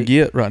number one State.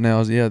 get right now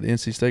is the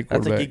NC State I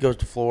quarterback. think he goes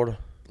to Florida.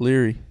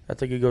 Leary. I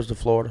think he goes to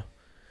Florida.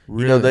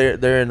 Really? You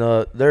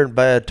know they're in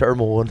bad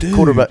turmoil in the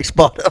quarterback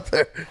spot up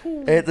there.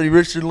 Anthony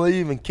Richardson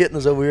leave and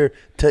Kitna's over here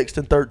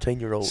texting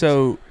 13-year-olds.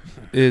 So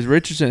is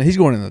Richardson? He's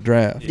going in the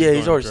draft. yeah,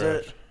 he's going already to said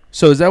draft. it.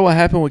 So is that what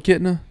happened with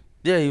Kitna?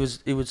 Yeah,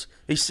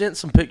 he sent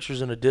some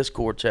pictures in a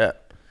Discord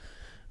chat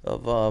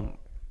of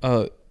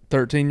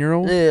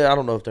 13-year-old. yeah, I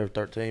don't know if they're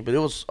 13, but it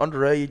was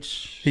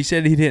underage. He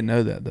said he didn't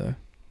know that though.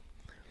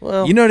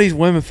 Well, You know these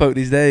women folk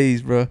these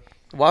days, bro.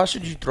 why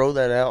should you throw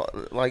that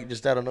out like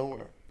just out of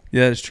nowhere?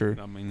 Yeah, that's true.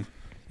 I mean,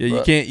 Yeah,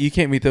 But- you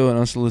can't be throwing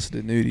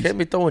unsolicited nudies. Can't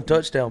be throwing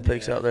touchdown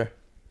picks out there.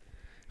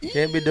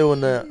 Can't be doing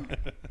that.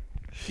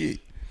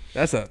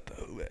 That's a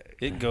throwback.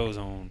 it goes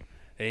on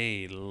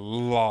a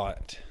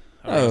lot.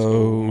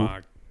 Oh.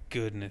 My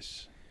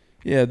goodness.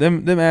 Yeah,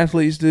 them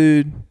athletes,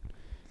 dude.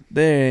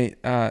 They ain't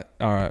all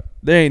right.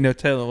 There ain't no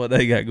telling what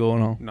they got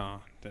going on. Nah,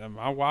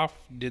 my wife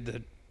did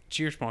the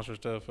cheer sponsor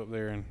stuff up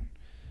there, and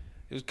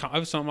it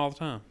was something all the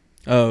time.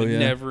 Oh It yeah.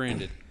 never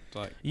ended. It's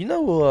like, You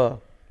know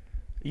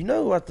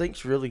who I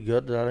think's really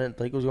good that I didn't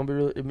think was gonna be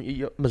really. I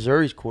mean,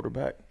 Missouri's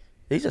quarterback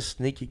He's a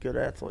sneaky good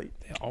athlete.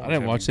 Always I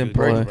didn't have watch a him good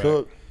play. Brady quarterback.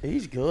 Cook,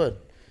 he's good.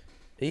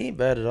 He ain't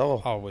bad at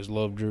all. I always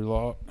loved Drew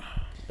Lock.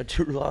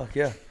 Drew Lock,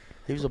 yeah.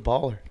 He was a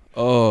baller.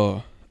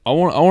 I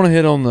want to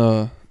hit on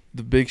the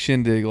big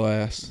shindig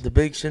last The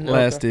big shin.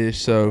 dish.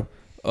 So,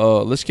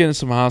 let's get into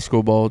some high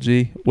school ball.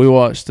 G, we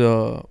watched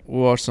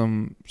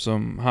some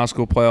high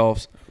school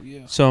playoffs.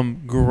 Yeah.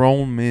 Some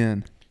grown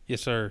men.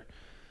 Yes, sir.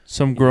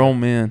 Some grown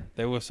men.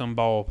 There was some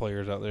ball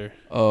players out there.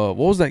 What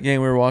was that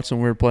game we were watching?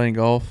 We were playing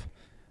golf.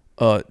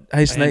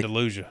 Hey Snake.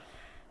 Andalusia.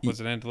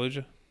 Was it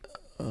Andalusia?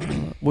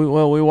 We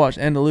watched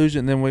Andalusia,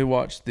 and then we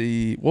watched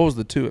what was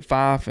the two at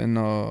Fife and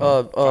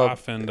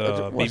Fife and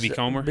what's BB it?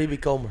 Comer.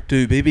 BB Comer.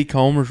 dude, BB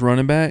Comer's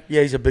running back.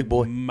 Yeah, he's a big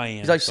boy. Man,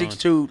 He's like son.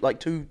 6'2", like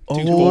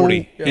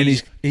 240. Yeah. And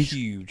he's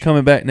huge.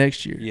 coming back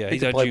next year. Yeah, He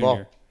he's can a play junior.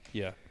 ball.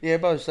 Yeah. Yeah,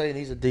 everybody was saying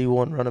he's a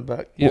D1 running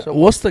back. Yeah. So,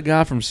 What's the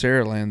guy from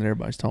Saraland that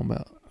everybody's talking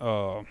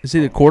about? Is he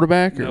the Uh,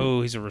 quarterback? Or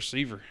No, he's a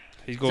receiver.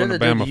 He's is going that to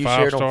the dude Bama that you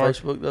shared on 5-star.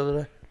 Facebook the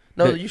other day?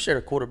 No, That- you shared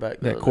a quarterback.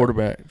 the that other day.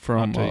 quarterback from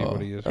I'll tell you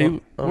what he is. I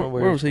don't know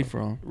where where was he's he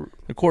from?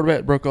 The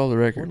quarterback broke all the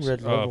records.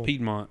 Red Level.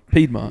 Piedmont.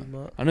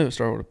 Piedmont. I knew it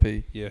started with a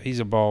P. Yeah,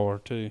 he's a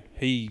baller too.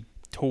 He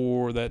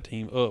tore that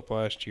team up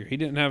last year. He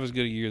didn't have as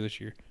good a year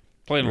this year.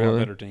 Played a lot Really?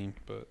 better team,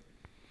 but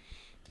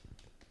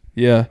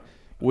Yeah,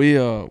 we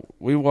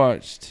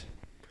watched.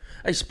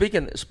 Hey,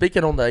 speaking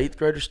on the 8th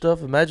grader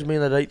stuff, imagine being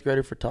that 8th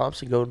grader for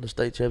Thompson, going to the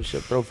state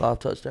championship, throw 5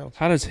 touchdowns.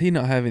 How does he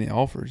not have any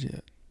offers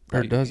yet?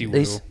 Or does he? he They,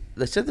 will.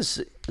 they said the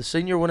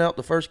senior went out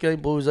the first game,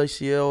 blew his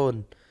ACL,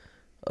 and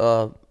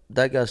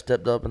that guy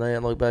stepped up, and they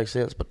hadn't looked back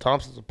since. But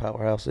Thompson's a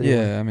powerhouse. Anyway.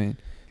 Yeah, I mean,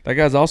 that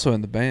guy's also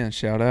in the band.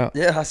 Shout out.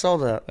 Yeah, I saw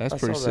that. That's I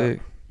pretty saw that.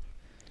 sick.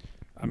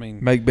 I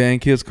mean, Make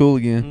band kids cool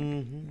again.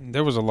 Mm-hmm.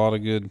 there was a lot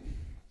of good.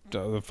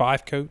 The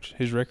 5 coach,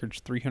 his record's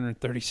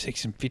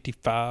 336 and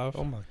 55.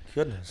 Oh my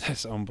goodness!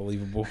 That's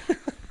unbelievable.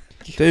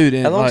 Dude,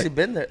 and How long has he like,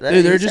 been there?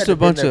 dude, they're he's just had a to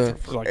been bunch there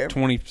of- For like forever.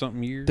 20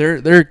 something years.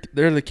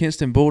 they're the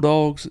Kinston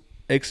Bulldogs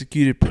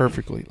executed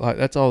perfectly. Like,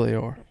 that's all they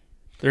are.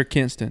 They're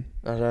Kinston.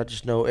 I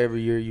just know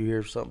every year you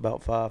hear something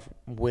about 5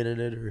 winning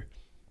it or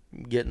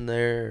getting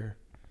there.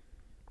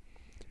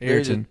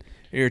 Ayrton,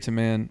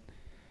 man.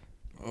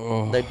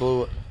 Oh, They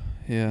blew it.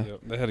 yeah. Yep,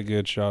 they had a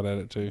good shot at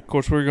it too. Of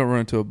course, we're gonna run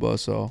into a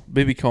buzzsaw.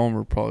 BB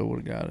Comer probably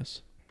would have got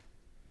us,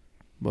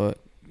 but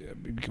Yeah,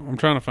 I'm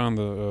trying to find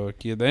the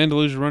kid. The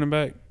Andalusia running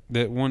back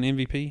that won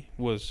MVP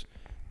was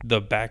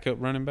the backup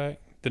running back.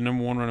 The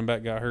number 1 running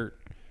back got hurt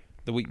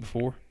the week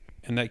before,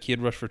 and that kid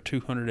rushed for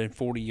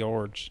 240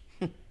 yards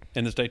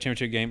in the state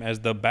championship game as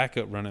the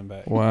backup running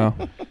back. wow.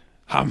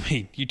 I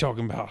mean, you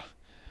talking about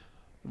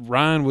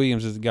Ryan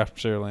Williams is the guy from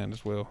Saraland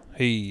as well.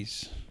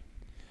 He's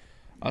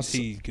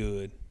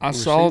good. I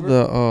saw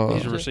the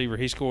He's a receiver.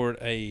 He scored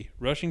a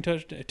rushing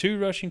touchdown, 2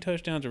 rushing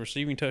touchdowns, a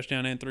receiving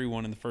touchdown, and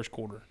 3-1 in the first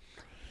quarter.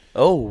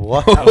 Oh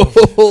wow!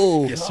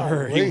 Yes,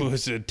 sir. He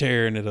was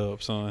tearing it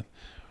up, son.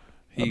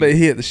 I bet he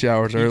hit the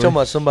showers You early. talking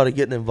about somebody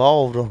getting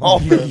involved on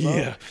offense?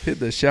 Yeah. Hit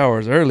the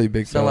showers early,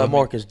 big Sound fella. like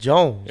Marcus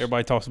Jones.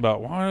 Everybody talks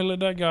about why they let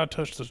that guy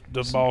touch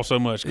the ball so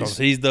much because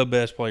he's the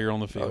best player on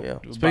the field. Oh, yeah.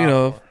 By Speaking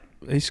of,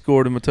 far. he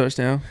scored him a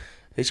touchdown.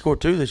 He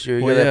scored 2 this year.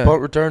 He Well, got yeah. that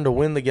punt return to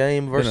win the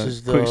game Then a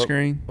versus the quick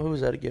screen. Who was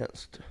that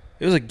against?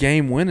 It was a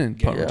game-winning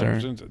punt Yeah. return.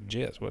 It was the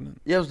Jets, wasn't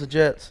it? Yeah, it was the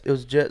Jets. It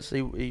was the Jets. He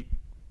it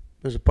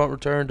was a punt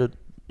return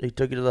he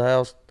took it to the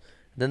house.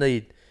 Then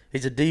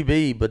he's a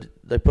DB, but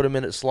they put him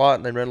in at slot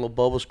and they ran a little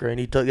bubble screen.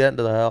 He took that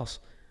into the house.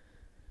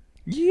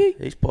 Yeah.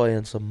 He's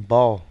playing some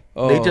ball.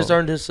 Oh. He just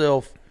earned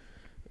himself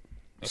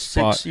A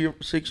spot.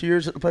 6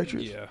 years at the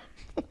Patriots. Yeah.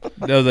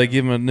 No, they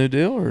give him a new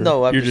deal, or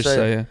No, I'm you're just just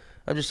saying. saying.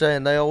 I'm just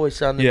saying they always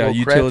sign them Yeah, little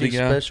utility crafty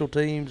guy. special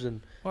teams and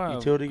Wow.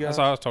 utility guys. That's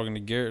why I was talking to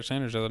Garrett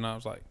Sanders the other night. I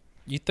was like,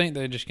 you think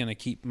they're just going to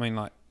keep, I mean,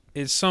 like,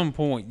 at some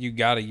point you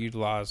got to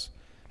utilize,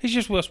 he's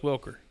just Wes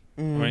Welker.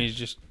 I mean, he's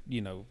just,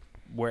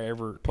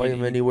 wherever. Play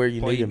him anywhere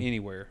you play need him.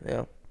 anywhere.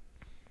 Yeah.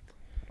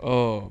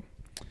 Oh,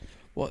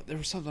 well, there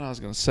was something I was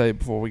going to say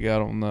before we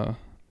got on the.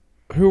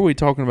 Who were we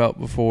talking about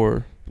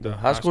before? The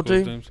high school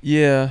team? teams.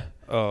 Yeah.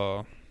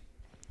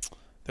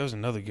 That was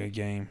another good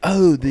game.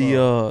 Oh,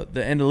 the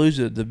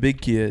Andalusia, the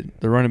big kid,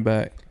 the running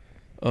back.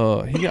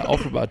 He got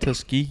offered by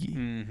Tuskegee.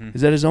 Mm-hmm.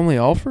 Is that his only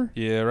offer?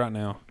 Yeah, right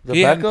now. The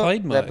He hadn't backup?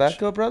 played much. That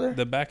backup, brother?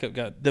 The backup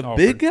got The offered.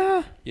 big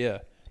guy? Yeah.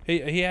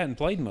 He hadn't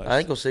played much. I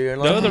ain't going to sit here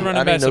and The lie. other running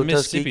I back's didn't a know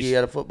Mississippi. Tuskegee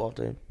had a football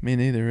team. Me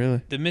neither,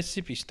 really. The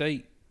Mississippi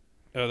State,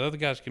 the other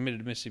guy's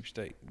committed to Mississippi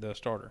State, the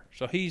starter.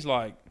 So he's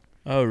like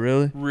Oh,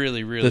 really?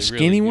 really, really, The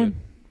skinny really one?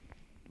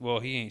 good. Well,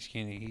 he ain't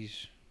skinny.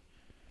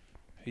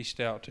 He's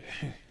stout too.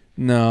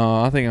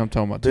 No, I think I'm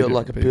talking about two Built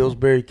like a different people.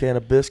 Pillsbury can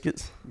of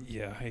biscuits.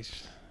 Yeah,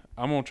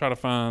 I'm gonna try to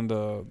find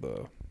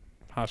the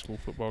high school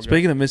football guy.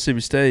 Speaking of Mississippi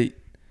State,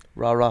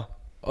 Rah, rah.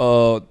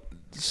 one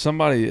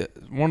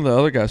of the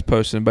other guys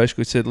posted and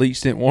basically said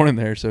Leach didn't want him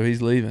there, so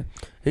he's leaving.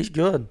 He's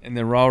good. And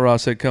then Rah Rah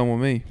said, "Come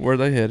with me." Where are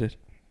they headed?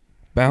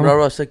 Bama? Rah,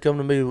 rah said come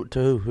to me to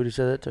who? Who did he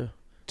say that to?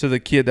 To the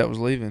kid that was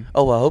leaving.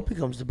 Oh, I hope he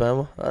comes to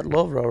Bama. I'd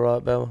love Rah Rah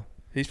at Bama.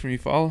 He's from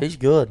Eufaula. He's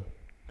good.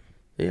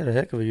 He had a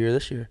heck of a year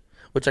this year.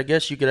 Which I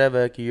guess you could have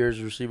Aki year as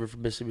a receiver for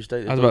Mississippi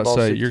State. I was about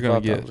to say you're gonna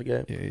 65 times a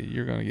game.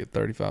 you're gonna get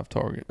 35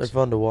 targets. They're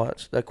fun to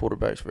watch. That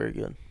quarterback's very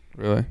good.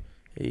 Really?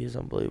 He is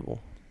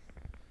unbelievable.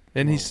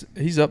 And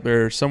he's up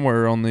there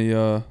somewhere on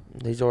the.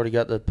 He's already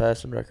got the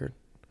passing record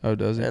Oh,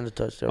 does he? and the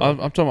touchdown. I'm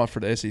talking about for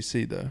the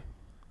SEC though.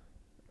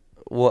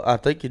 Well, I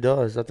think he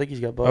does. I think he's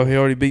got both. Oh, he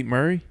already beat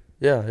Murray.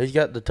 Yeah, he's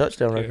got the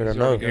touchdown record. I he's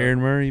know. already got- Aaron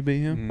Murray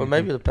beat him. But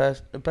maybe the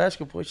pass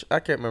completion. I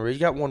can't remember. He's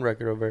got one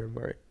record over Aaron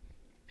Murray.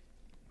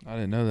 I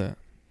didn't know that.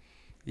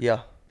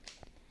 Yeah,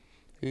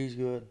 he's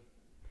good.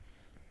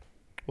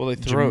 Well, they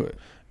throw it.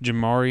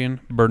 Jamarian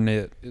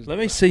Burnett. Let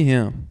me see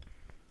him.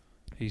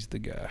 He's the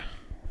guy.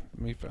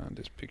 Let me find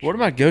this picture. What did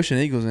my Goshen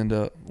Eagles end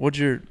up? What'd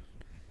your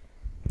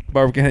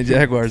Barber County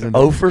Jaguars end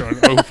up? Over.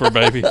 Over,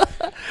 baby.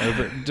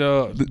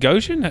 Over.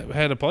 Goshen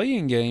had a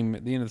play-in game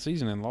at the end of the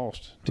season and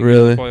lost.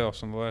 Really?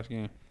 Playoffs in the last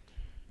game.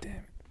 Damn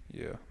it.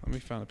 Yeah. Let me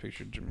find a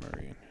picture of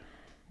Jamarian.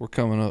 We're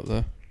coming up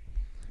though.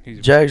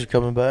 Jags are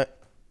coming back.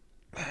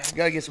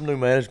 Got to get some new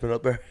management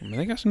up there. I mean,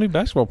 they got some new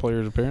basketball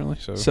players apparently.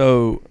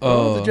 So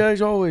The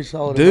Jags always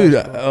solid. at dude,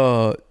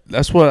 basketball.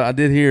 that's what I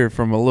did hear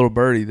from a little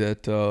birdie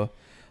that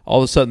all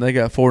of a sudden they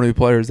got 4 new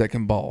players that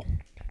can ball.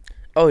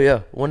 Oh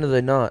yeah. When did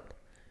they not?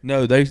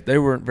 No, they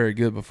weren't very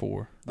good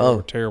before. they Oh.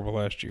 were terrible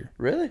last year.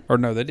 Really? Or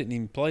no, they didn't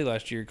even play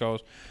last year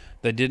because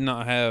they did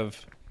not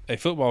have a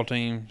football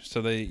team. So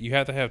you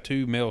have to have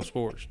 2 male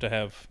sports to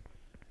have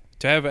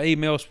a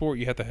male sport.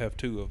 You have to have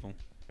 2 of them.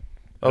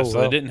 Oh, so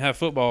wow. they didn't have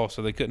football,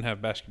 so they couldn't have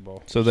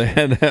basketball. So they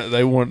had that,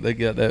 they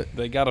got that.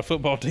 They got a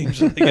football team,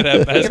 so they could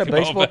have They got basketball. a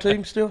baseball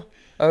team still?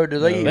 Oh, do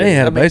they? No. even- They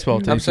had I a mean,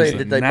 baseball team I'm saying, since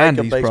did the they make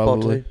a 90s baseball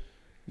probably. team?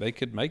 They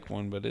could make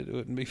one, but it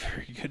wouldn't be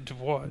very good to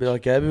watch. Be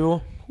like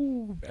Abbeville.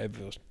 Ooh,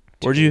 Abbeville's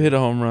Where'd you hit a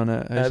home run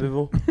at? Hazen?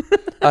 Abbeville.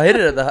 I hit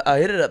it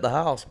at the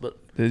house, but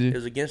Did it you?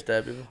 was against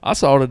Abbeville. I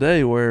saw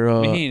today where. I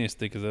mean, he ain't as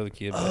thick as the other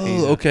kid. But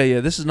he's Oh, okay, yeah.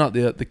 This is not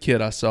the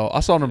kid I saw. I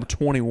saw number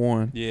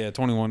 21. Yeah,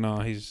 21. No,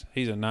 he's a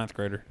 9th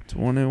grader.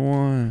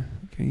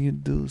 21. Can you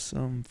do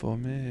something for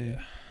me?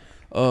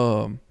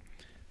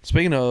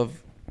 Speaking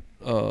of,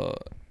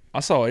 I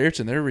saw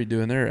Ayrton. They're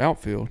redoing their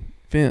outfield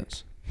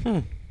fence.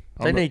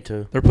 They need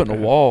to. They're putting a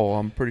wall.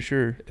 I'm pretty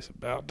sure. It's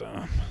about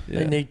time. Yeah.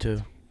 They need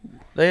to.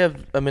 They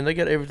have. I mean, they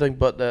got everything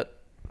but that,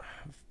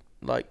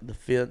 like the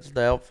fence,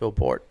 the outfield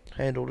part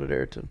handled at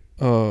Ayrton,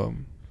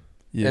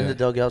 Yeah. and the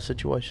dugout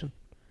situation.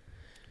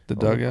 The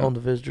dugout. on the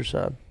visitor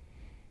side.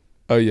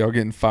 Oh, y'all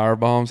getting fire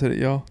bombs hit at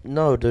y'all?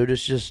 No, dude,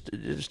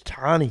 it's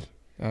tiny.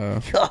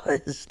 God,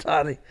 it's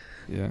tiny.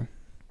 Yeah.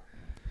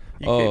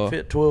 You can't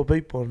fit 12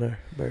 people in there,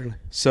 barely.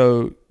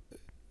 So,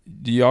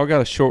 do y'all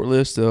got a short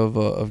list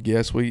of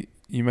guests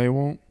you may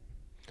want?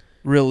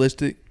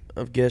 Realistic.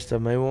 Of guests I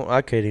may want.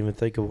 I can't even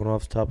think of one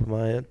off the top of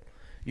my head.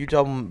 You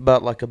talking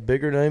about like a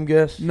bigger name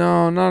guest?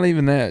 No, not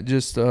even that.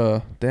 Just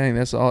dang,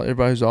 that's all.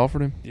 Everybody who's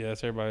offered him. Yeah,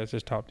 that's everybody. That's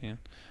his top 10.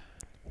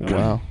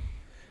 Wow.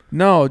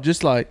 No,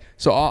 just like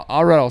so.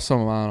 I'll rattle some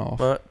of mine off.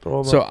 Right, throw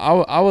 'em So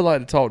up. I would like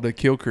to talk to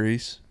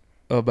Kilcrease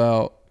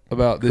about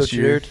this Coach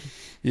year. Ayrton?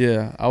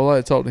 Yeah, I would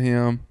like to talk to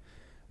him.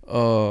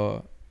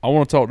 I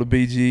want to talk to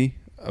BG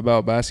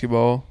about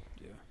basketball.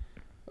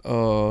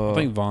 I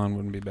think Vaughn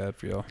wouldn't be bad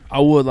for y'all. I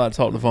would like to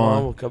talk to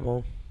Vaughn will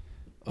Vaughn.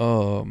 come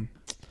on.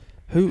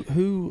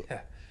 Who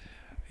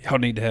Y'all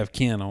need to have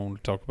Ken on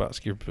to talk about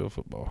Skipperfield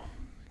football.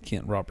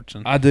 Kent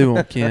Robertson. I do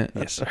want Kent.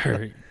 Yes,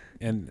 sir.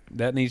 And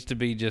that needs to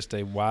be just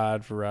a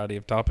wide variety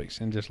of topics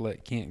and just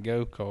let Kent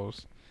go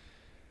because,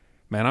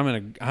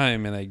 man, I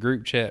am in a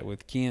group chat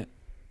with Kent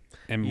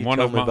and You one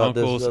told of me my about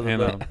this uncles the other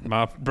and day.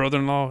 my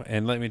brother-in-law,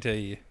 and let me tell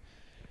you,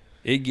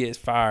 it gets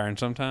firing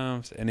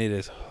sometimes, and it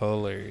is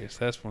hilarious.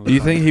 That's one of Do the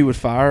you think he would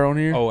fire on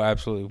here? Oh,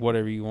 absolutely.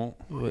 Whatever you want.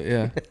 Well,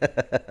 yeah.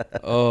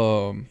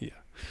 Yeah.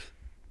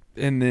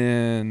 And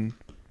then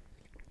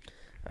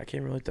I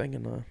can't really think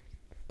of none.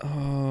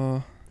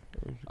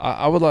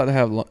 I would like to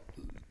have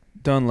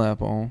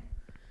Dunlap on.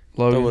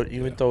 Logan.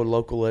 You would throw a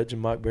local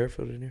legend Mike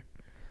Barefoot in here.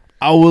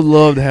 I would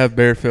love to have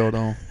Bearfield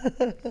on.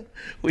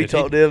 We Did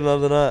talked to him the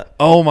other night.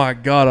 Oh my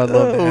God, I'd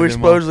love to have We're him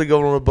supposedly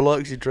going on a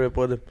Biloxi trip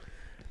with him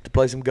to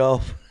play some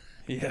golf.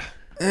 Yeah. on.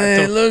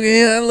 Hey, look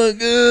here, I look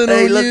good.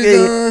 Hey, on look you,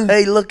 at son.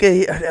 Hey, look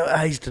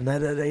at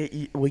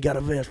Easton. We got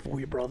a vest for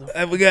you, brother.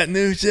 Hey, we got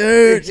new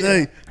shirts. Yeah.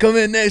 Hey, come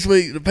in next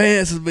week. The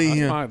pants will be That's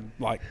here.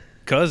 my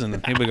cousin.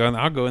 He'll be going.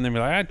 I'll go in there and be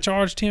like, I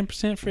charge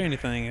 10% for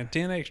anything and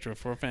 10 extra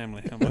for a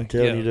family. I'm I'm like,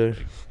 telling you, yeah.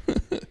 dude.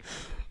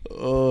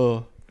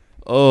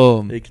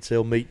 He could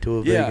sell meat to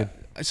a Yeah. vegan.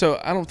 So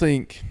I don't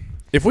think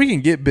if we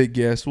can get big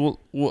guests, we'll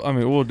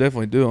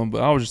definitely do them.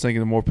 But I was just thinking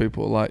the more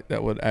people like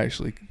that would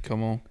actually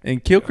come on.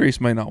 And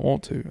Kilcrease may not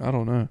want to. I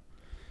don't know.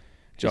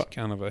 He's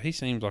kind of he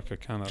seems like a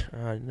kind of,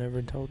 I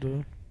never told to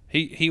him.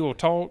 he will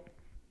talk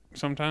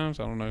sometimes.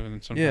 I don't know.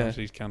 And sometimes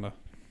he's kind of,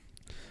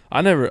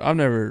 I've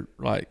never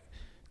like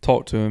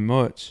talked to him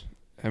much.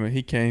 I mean,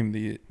 he came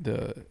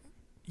the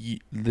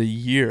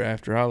year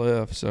after I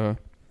left, so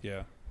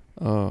yeah.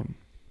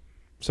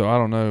 so I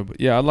don't know, but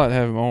yeah, I'd like to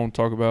have him on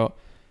talk about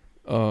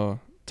the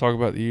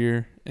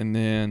year, and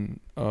then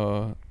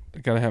I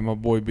gotta have my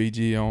boy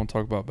BG on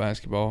talk about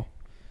basketball,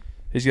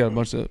 He's got a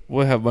bunch of.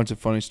 We'll have a bunch of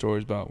funny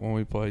stories about when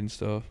we played and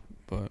stuff.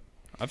 But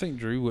I think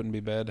Drew wouldn't be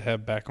bad to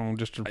have back on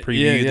just to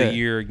preview the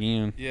year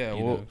again. Yeah,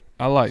 well,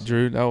 I like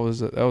Drew. That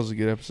was a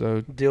good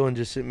episode. Dylan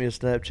just sent me a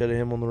Snapchat of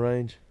him on the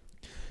range.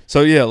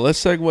 So yeah,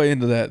 let's segue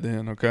into that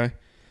then. Okay.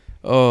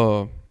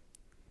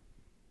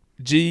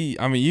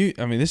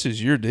 This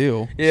is your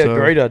deal. Yeah, so,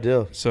 great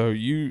idea. So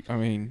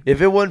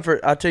if it wasn't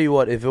for, I tell you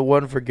what, if it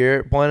wasn't for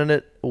Garrett planning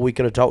it, we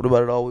could have talked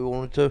about it all we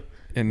wanted to. and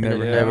And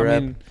never. it never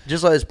happened.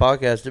 Just like this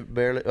podcast, it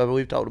barely. I mean,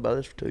 we've talked about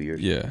this for 2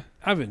 years. Yeah.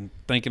 I've been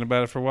thinking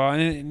about it for a while,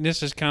 and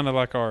this is kind of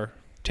like our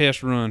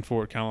test run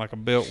for it, kind of like a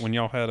belt when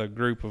y'all had a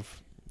group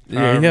of.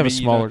 Yeah, you have a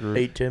smaller group.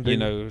 8, 10 people. You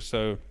know,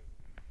 so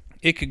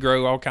it could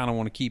grow. I kind of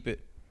want to keep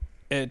it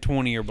at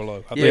 20 or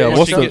below. I Yeah, think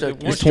what's once you the- get-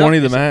 is once 20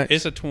 you- the max?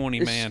 It's a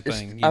 20-man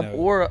thing, you know.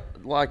 Or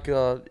like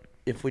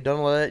if we done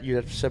all that, you'd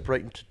have to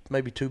separate into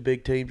maybe 2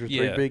 big teams or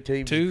 3 big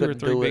teams. You 2 or couldn't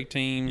 3 do big it.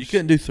 teams. You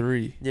couldn't do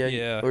 3. Yeah,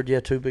 Yeah. Or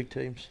 2 big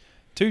teams.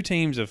 2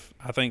 teams of,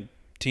 I think,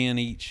 10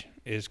 each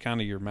is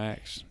kind of your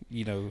max,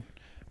 you know.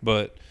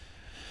 But,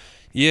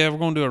 yeah, we're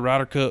going to do a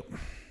Ryder Cup.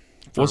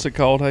 What's it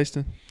called,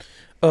 Haston?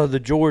 The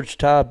George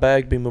Ty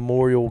Bagby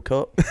Memorial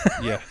Cup.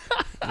 Yeah.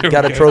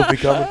 Got a trophy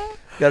coming.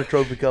 Got a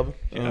trophy coming.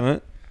 Yeah.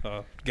 All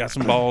right. Got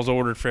some balls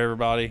ordered for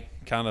everybody.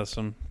 Kind of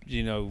some,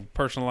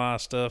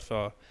 personalized stuff.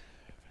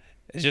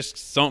 It's just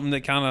something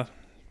that kind of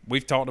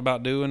we've talked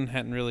about doing.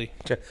 Hadn't really.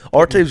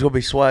 Our team's gonna be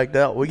swagged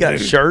out. We got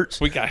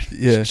shirts. We got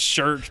Yeah.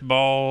 shirts,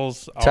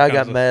 balls. all Ty kinds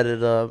got of- mad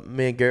at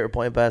me and Garrett were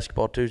playing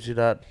basketball Tuesday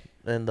night,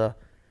 and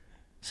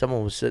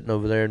someone was sitting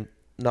over there and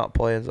not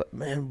playing. It's like,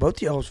 man, both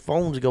of y'all's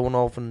phones going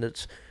off, and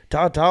it's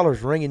Ty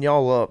Tyler's ringing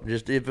y'all up.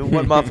 Just if it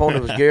wasn't my phone,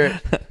 it was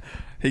Garrett.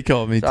 He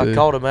called me So too. I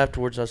called him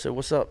afterwards. And I said,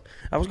 "What's up?"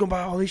 I was gonna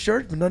buy all these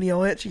shirts, but none of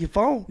y'all answer your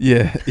phone.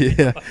 Yeah.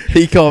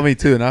 He called me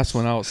too, and that's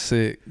when I was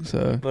sick.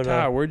 So But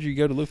Ty, where'd you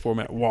go to look for him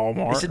at?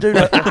 Walmart. he said, "Dude,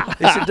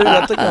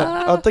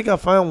 I think I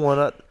found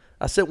one.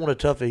 I sent one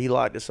to Tuffy. He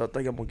liked it, so I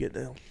think I'm gonna get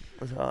them."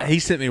 I said, "All right." he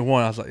sent me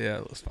one. I was like, yeah,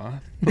 it looks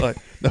fine. Like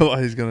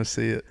nobody's gonna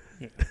see it.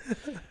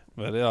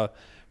 But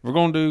we're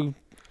gonna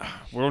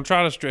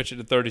try to stretch it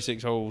to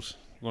 36 holes.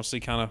 We're gonna see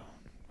kind of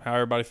how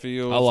everybody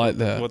feels. I like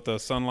that. What the I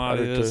sunlight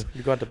do is. too.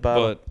 You're going to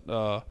battle.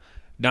 But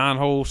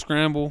 9-hole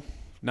scramble,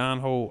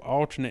 9-hole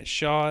alternate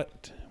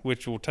shot,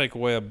 which will take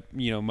away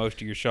most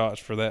of your shots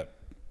for that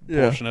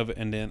portion of it,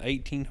 and then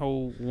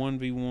 18-hole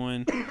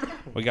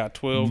 1v1. We got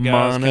 12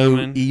 guys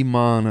coming,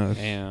 mono.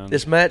 and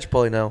It's match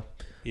play now,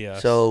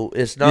 so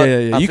it's not.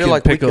 Yeah, I you feel can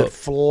like we pick could up.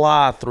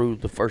 fly through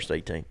the first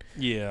 18.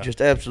 yeah,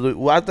 Just absolute.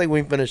 Well, I think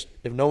we can finish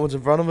if no one's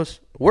in front of us.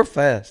 We're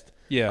fast.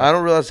 yeah. I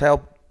don't realize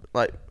how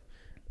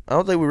I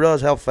don't think we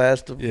realize how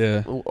fast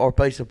our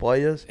pace of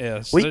play is.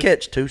 Yeah, so We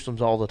catch twosomes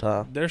all the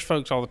time. there's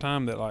folks all the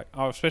time that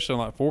especially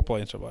like foreplay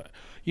and stuff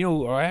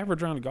our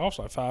average round of golf's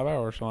like 5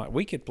 hours. So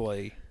we could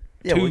play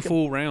Yeah, two we can-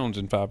 full rounds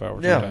in 5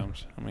 hours Yeah.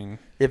 sometimes. I mean,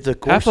 If the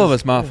course Half of is-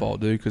 it's my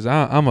fault, dude, because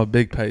I'm a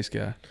big pace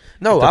guy.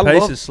 No, If the I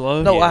pace love. is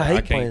slow. No, Yeah, I I hate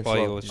can't playing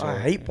play slow. with slow. I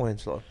hate playing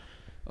slow.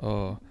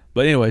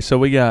 But anyway, so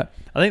we got.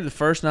 I think the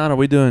first 9 are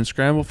we doing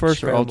scramble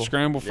first or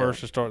scramble Yeah. first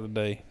to start the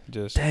day.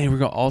 Just Dang, we're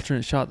gonna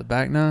alternate shot the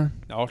back 9.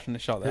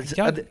 alternate shot.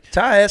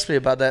 Ty asked me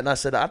about that, and I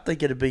said I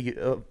think it'd be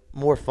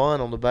more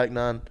fun on the back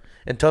 9.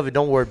 And Tuffy,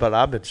 don't worry about it.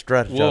 I've been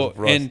strategizing Well,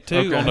 for us. and two,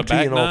 on the I'm back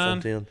teeing off on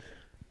 9, 10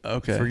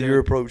 Okay. for your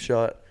approach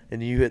shot,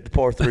 and you hit the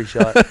par 3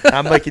 shot.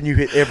 I'm making you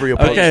hit every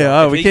approach Okay, shot. all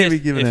right, If we he can't gets-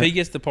 be giving If that. he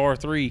gets the par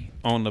 3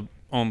 on the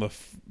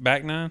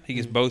back 9, he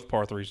gets both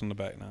par 3s on the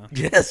back 9.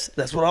 Yes,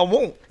 that's what I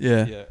want.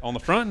 Yeah. Yeah, on the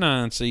front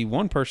 9, see,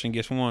 one person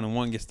gets one and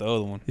one gets the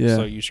other one. Yeah.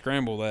 So you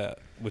scramble that,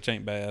 which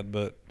ain't bad,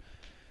 but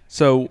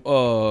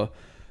So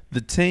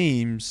the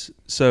teams.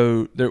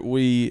 So that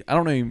we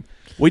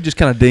just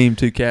kind of deemed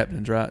 2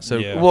 captains, right? So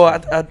Yeah. Well,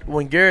 I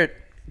when Garrett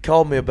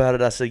called me about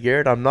it, I said,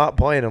 Garrett, I'm not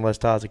playing unless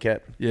Ty's a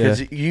captain. Yeah.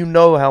 Because you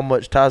know how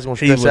much Ty's going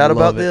to he stress would out about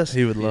love it. this.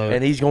 He would love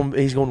And it. he's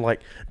going like,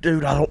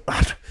 dude, I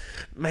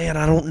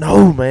don't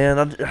know, man.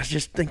 I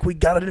just think we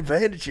got an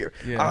advantage here.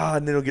 Yeah.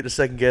 And then he'll get to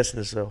second guessing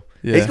himself.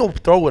 Yeah. He's going to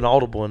throw an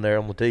audible in there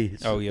on the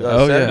tees. Oh, yeah.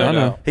 Oh, yeah, Saturday. I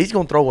know. He's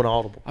going to throw an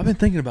audible. I've been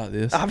thinking about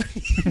this. I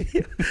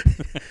mean,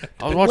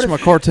 I was watching my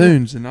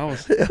cartoons, and I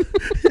was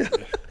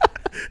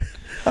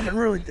I've been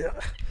really.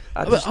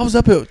 I was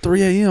up at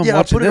 3 a.m. Yeah, I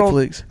watching put it on-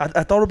 Netflix.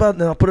 I thought about it,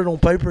 and then I put it on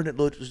paper, and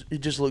it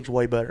just looks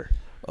way better.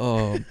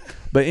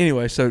 But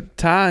anyway, so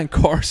Ty and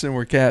Carson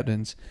were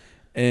captains,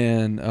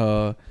 and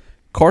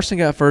Carson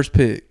got first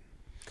pick.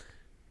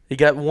 He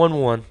got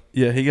 1-1.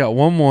 Yeah, he got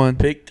 1-1.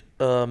 Picked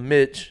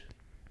Mitch.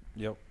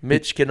 yep.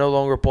 Mitch can no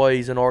longer play.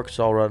 He's in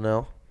Arkansas right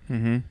now.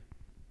 Mm-hmm.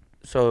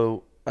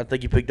 So I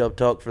think he picked up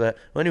Tuck for that.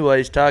 Well,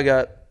 anyways, Ty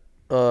got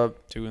 2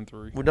 and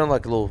 3. we done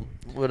like a little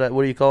what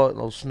do you call it? A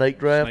little snake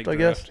draft, Snake I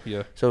guess. draft,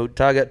 yeah. So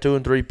Ty got 2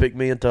 and 3, picked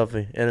me and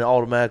Tuffy, and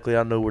automatically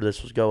I knew where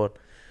this was going.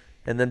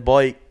 And then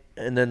Blake,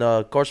 and then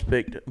Carson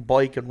picked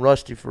Blake and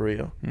Rusty for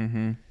real.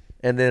 Mm-hmm.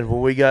 And then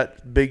when we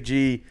got Big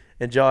G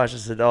and Josh, I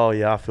said, "Oh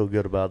yeah, I feel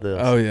good about this."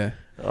 Oh yeah.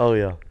 Oh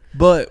yeah.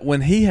 But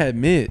when he had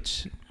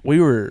Mitch, we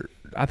were,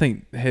 I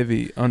think,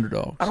 heavy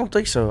underdogs. I don't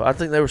think so. I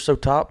think they were so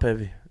top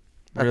heavy.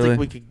 I Really? think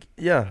we could.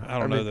 Yeah. I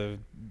don't know.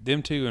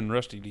 them two and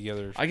Rusty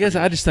together. Is I guess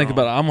pretty I just think strong.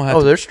 about it. I'm gonna have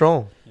to. they're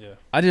strong. Yeah.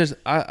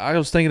 I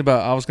was thinking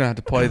about I was gonna have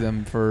to play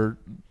them for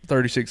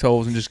 36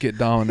 holes and just get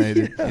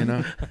dominated. You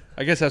know,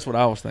 I guess that's what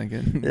I was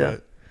thinking. Yeah.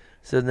 But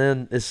So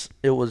then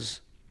it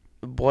was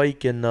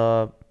Blake and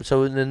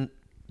so then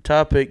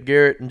Ty picked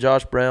Garrett and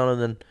Josh Brown,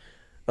 and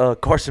then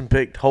Carson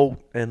picked Holt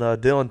and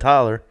Dylan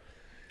Tyler,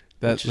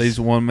 that leaves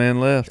one man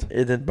left.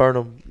 and then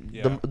Burnham,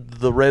 Yeah.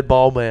 the red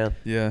ball man,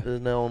 Yeah, is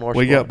now on our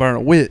we squad. got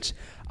Burnham. Which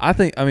I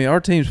think. I mean, our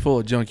team's full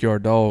of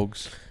junkyard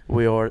dogs.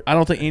 We are. I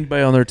don't think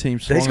anybody on their team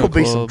swung There's a gonna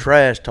be some club.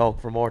 trash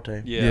talk from our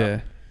team.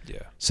 Yeah. Yeah.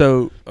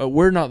 So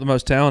we're not the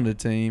most talented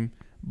team,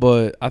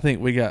 but I think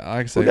we got.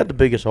 Like I said, We got the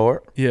biggest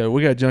heart. yeah,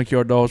 we got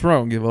junkyard dogs. We're not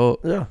gonna give up.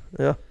 Yeah,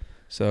 yeah.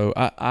 So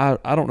I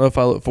don't know if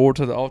I look forward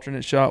to the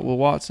alternate shot with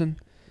Watson.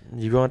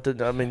 You going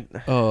to? I mean,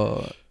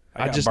 I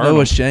I got just Burnham.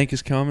 know a shank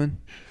is coming.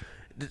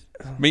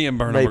 Me and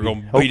Burnham Maybe. are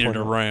going to beat it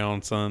Hopefully.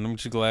 around, son. I'm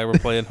just glad we're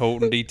playing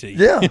Holt and DT.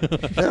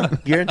 yeah,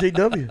 guaranteed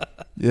W.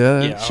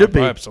 Yeah, Yeah, Should be.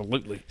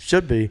 Absolutely.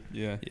 Should be.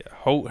 yeah. Yeah,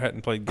 Holt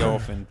hadn't played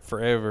golf in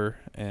forever,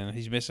 and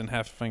he's missing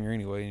half a finger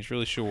anyway, and he's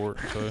really short,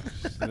 so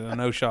there's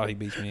no shot he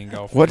beats me in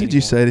golf. What did you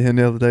anymore. say to him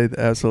the other day that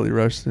absolutely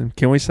roasted him?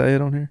 Can we say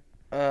it on here?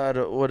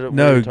 What are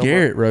No, we talking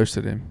Garrett about?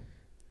 roasted him.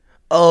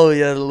 Oh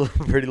yeah, the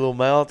little pretty little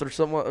mouth or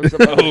something.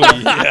 Oh,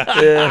 yeah.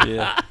 yeah.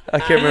 Yeah. I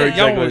can't remember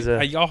exactly what he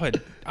said. Hey, y'all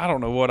had, I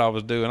don't know what I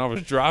was doing. I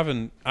was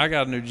driving. I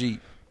got a new Jeep.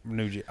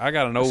 I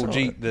got an old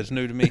Jeep that's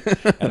new to me,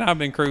 and I've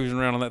been cruising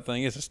around on that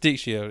thing. It's a stick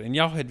shift, and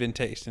y'all had been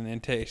texting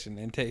and texting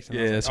and texting. I was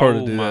Yeah, like, it's hard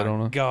to oh do that on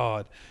my a-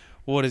 God,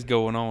 what is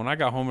going on? I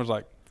got home, it was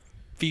like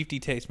 50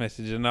 text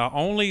messages, and the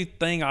only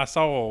thing I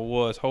saw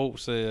was Hope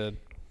said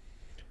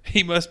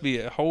he must be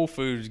at Whole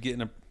Foods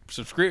getting a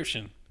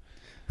subscription.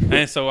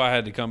 And so I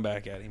had to come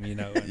back at him, you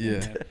know. And, Yeah.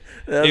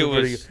 That It was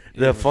pretty was- good.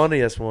 The it was-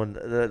 funniest one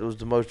that was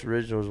the most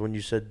original was when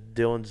you said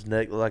Dylan's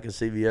neck looked like a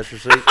CVS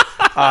receipt.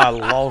 I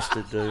lost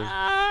it, dude.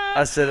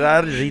 I said,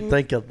 how did he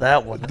think of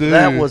that one? Dude,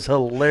 that was You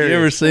ever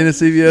hilarious. seen a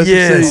CVS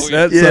Yes, receipt?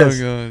 That yes.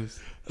 song goes.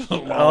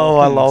 Oh,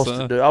 I lost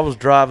son. it, dude. I was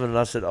driving and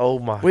I said, oh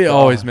my We God.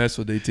 always mess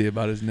with DT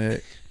about his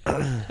neck.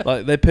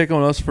 Like they pick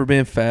on us for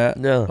being fat.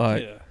 Yeah.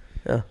 Like,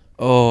 Yeah.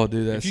 oh,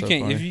 dude, that's If you so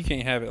can't, funny. if you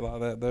can't have it like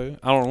that though,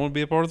 I don't want to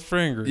be a part of the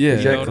friend group. Yeah.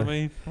 you know what I Exactly.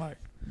 mean. Like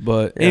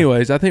But Yeah.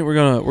 anyways, I think we're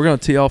gonna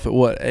tee off at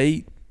what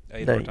 8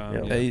 8 our Eight,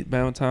 time. yeah. 8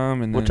 bound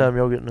time and What then, time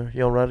y'all getting there?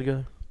 Y'all ready to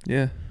go?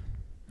 Yeah,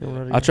 Y'all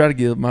ready to I go? tried to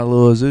get my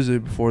little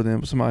Zuzu before then,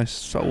 but somebody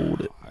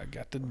sold it. I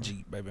got the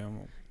Jeep, baby.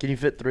 Can you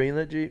fit 3 in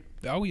that Jeep?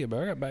 Oh yeah, but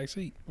I got back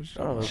seat. What you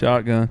talking Oh. about?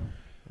 Shotgun.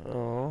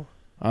 Oh.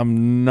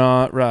 I'm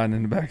not riding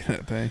in the back of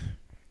that thing.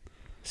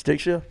 Stick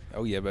shift?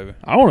 Oh yeah, baby.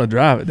 I want to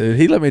drive it, dude.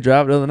 He let me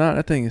drive it the other night.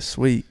 That thing is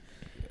sweet.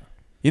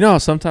 You know how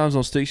sometimes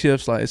on stick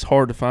shifts, like it's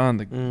hard to find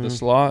the Mhm.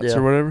 slots Yeah.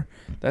 or whatever.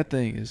 That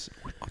thing is.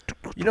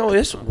 You know,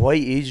 it's way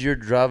easier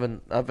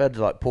driving. I've had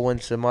to like pull in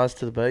semis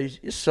to the bays.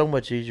 It's so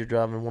much easier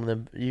driving one of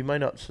them. You may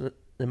not.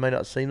 It may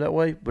not seem that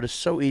way, but it's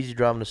so easy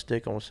driving a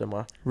stick on a semi.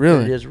 Than it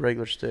Really? is a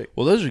regular stick.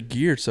 Well, those are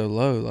geared so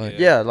low. Like,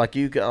 Yeah, like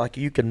you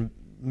can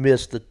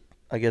miss the,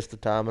 I guess, the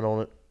timing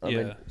on it. I mean,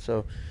 Yeah.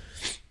 so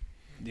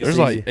Yeah, there's it's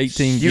like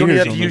easy. 18 you don't gears even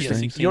have on to those use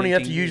things. you don't even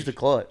have to 18 use the gears.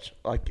 clutch.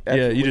 Like Yeah,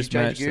 when you just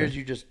change match gears. the-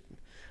 You just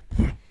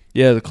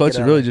Yeah, the clutch Get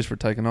is out. really just for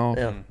taking off.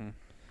 yeah. Mhm.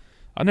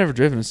 I've never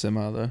driven a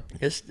semi though.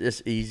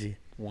 It's easy.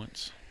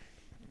 Once.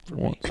 For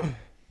Once. me.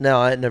 Now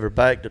I ain't never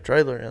backed a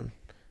trailer in,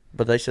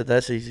 but they said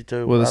that's easy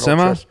too. With a I don't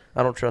semi?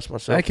 I don't trust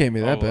myself. That can't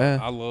be that Oh, bad.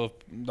 I love.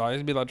 Like,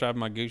 it'd be like driving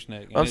my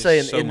gooseneck. and I'm it's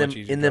saying so in them much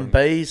easier in them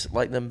driving. bays,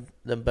 like them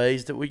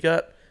bays that we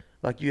got,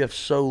 like you have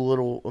so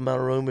little amount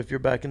of room if you're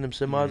backing them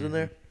semis in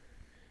there.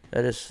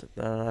 That is,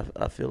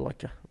 I feel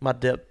like my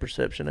depth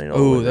perception ain't. all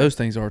the Oh, way there. those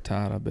things are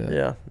tight. I bet.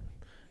 Yeah.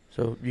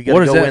 So you got What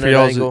to is go that in for at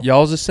y'all's? angle.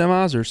 Y'all's is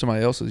semis or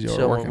somebody else's yard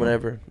Sell working? them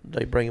whenever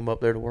they bring them up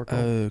there to work on.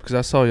 Oh, because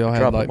I saw y'all had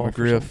Drop like 'em off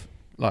or McGriff.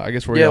 Like I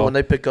guess where Yeah, y'all. when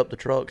they pick up the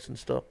trucks and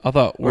stuff I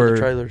thought or the where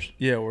trailers.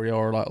 yeah, where y'all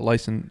are like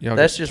lacing. Y'all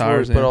That's get just where we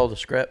tires put in. all the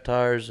scrap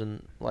tires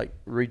and like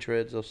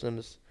retreads. They'll send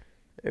us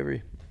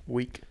every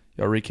week.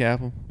 Y'all recap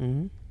them.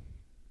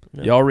 Mm-hmm.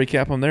 Yeah. Y'all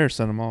recap them there or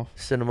send them off.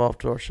 Send them off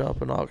to our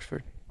shop in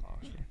Oxford.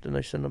 Then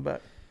they send them back.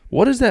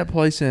 What is that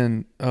place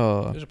in?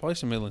 There's a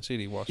place in Midland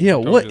City. Washington. Yeah,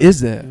 I told what you is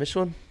that?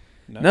 Michelin?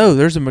 No,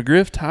 there's a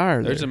McGriff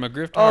tire. There's a there.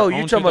 McGriff tire. Oh,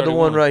 you're on talking about the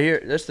one 231. right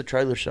here. That's the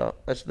trailer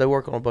shop. They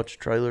work on a bunch of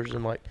trailers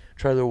and like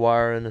trailer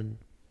wiring and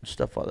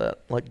stuff like that,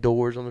 like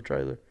doors on the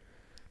trailer.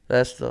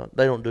 They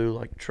don't do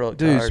like truck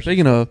Dude, tires.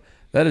 speaking of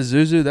that is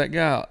Zuzu. That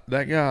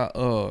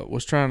guy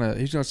was trying to.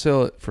 He's gonna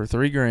sell it for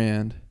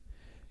 $3,000,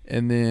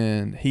 and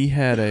then he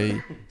had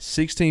a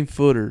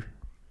 16-footer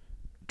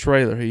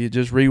trailer. He had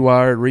just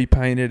rewired,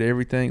 repainted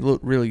everything.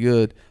 Looked really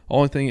good.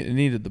 Only thing it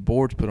needed the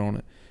boards put on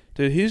it.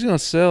 Dude, he was gonna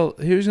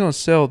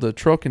sell the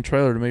truck and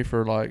trailer to me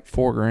for like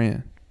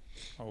 $4,000.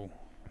 Oh,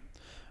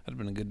 that'd have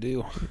been a good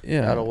deal. Out of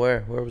Yeah,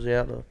 where? Where was he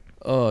out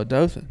of?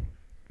 Dothan.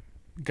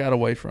 Got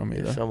away from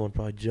me though. Someone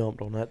probably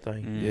jumped on that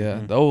thing. Yeah,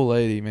 Mhm. the old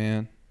lady,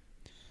 man.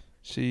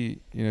 She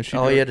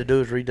All he had to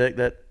do is redeck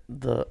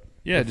the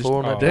yeah, the just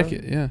floor on that deck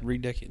truck? it. Yeah,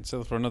 Redeck it and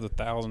sell it for another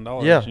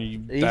 $1,000. Yeah, and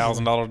easily.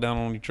 $1,000 down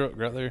on your truck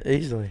right there.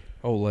 easily.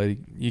 old lady.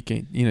 You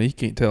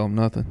can't tell him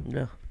nothing.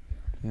 Yeah.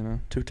 You know,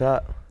 Too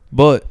tight.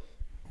 but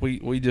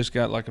we just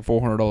got like a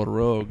 $400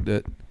 rug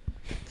that.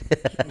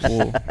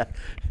 Well,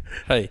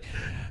 Hey,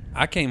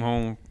 I came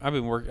home. I've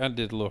been working. I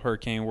did a little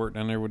hurricane work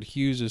down there with the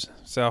Hugheses,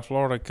 South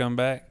Florida. Come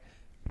back,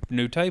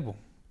 new table.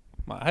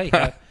 I'm like,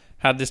 hey,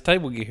 how'd this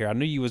table get here? I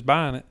knew you was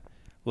buying it.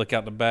 Look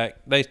out the back.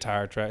 They's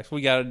tire tracks.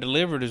 We got it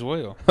delivered as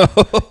well. Yes,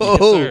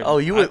 sir. Oh,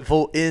 you went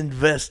full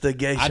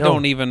investigation. I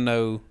don't even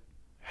know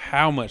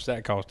how much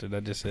that costed. I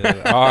just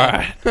said, all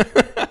right,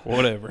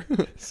 whatever.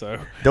 So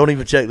Don't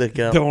even check the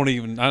account. I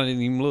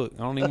didn't even look.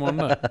 I don't even want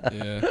to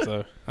know. Yeah.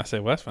 So I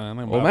said, well, that's fine.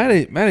 well,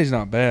 Maddie's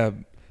not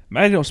bad.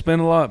 Maddie don't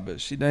spend a lot, but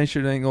she dang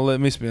sure ain't gonna let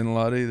me spend a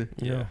lot either.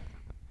 Yeah.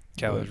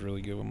 Callie's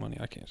really good with money.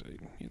 I can't say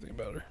anything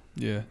about her.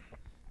 Yeah.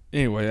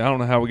 Anyway, I don't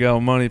know how we got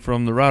on money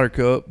from the Ryder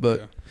Cup,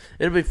 but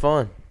It'll be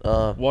fun.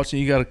 watching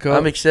you got a cup.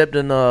 I'm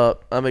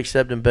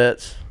accepting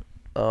bets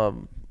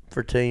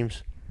for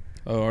teams.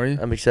 Oh, are you?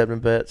 I'm accepting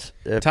bets.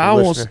 Ty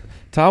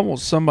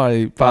wants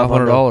somebody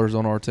 $500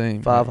 on our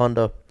team.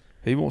 500.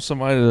 He wants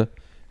somebody to.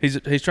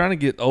 He's trying to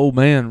get old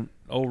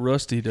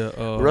Rusty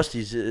to.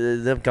 Rusty's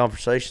them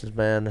conversations,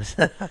 man.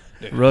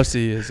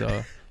 Rusty is.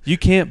 You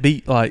can't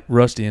beat like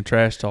Rusty in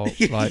trash talk,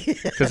 like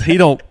because he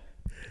don't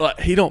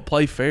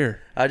play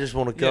fair. I just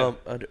want to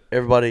come.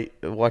 Everybody,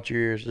 watch your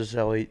ears. This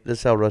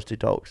is how Rusty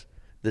talks.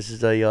 This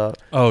is a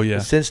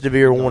a sensitive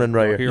ear warning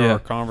right here. Hear our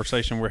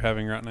conversation we're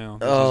having right now.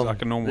 This is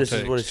like a normal This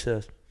text. is what it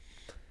says.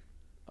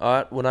 All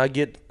right,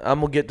 I'm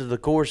gonna get to the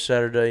course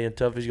Saturday, and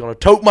Tuffy's gonna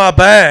tote my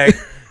bag,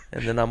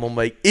 and then I'm gonna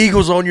make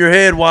eagles on your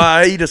head while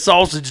I eat a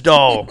sausage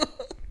dog.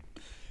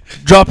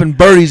 Dropping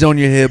birdies on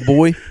your head,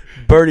 boy.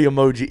 Birdie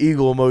emoji,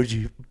 eagle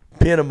emoji,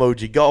 pin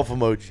emoji, golf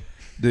emoji.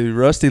 Dude,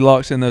 Rusty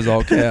locks in those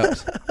all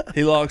caps.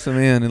 He locks them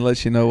in and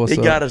lets you know what's He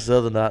up. got us the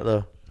other night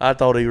though. I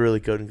thought he really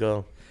couldn't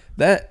come.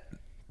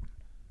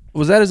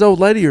 Was that his old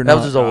lady or not? That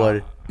was his old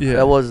lady. Yeah.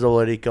 That was his old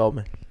lady. He called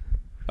me.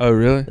 Oh,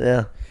 really?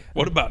 Yeah.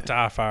 What about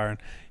tie firing?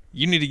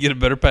 You need to get a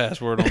better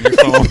password on your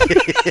phone.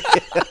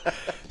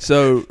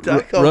 So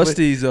called me.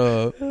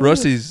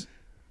 Rusty's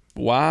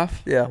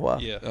wife. Yeah. Wow.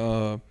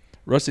 Yeah.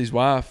 Rusty's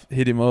wife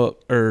hit him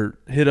up or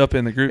hit up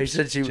in the group. He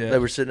said chat. they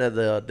were sitting at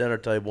the dinner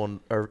table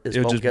or his It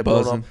was phone just kept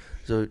going buzzing.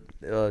 on.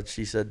 So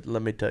she said,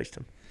 "Let me text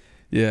him."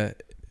 Yeah,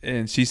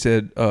 and she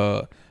said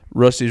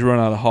Rusty's run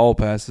out of hall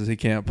passes. He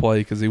can't play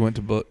because he went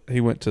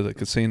to the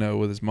casino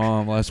with his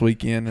mom last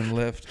weekend and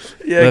left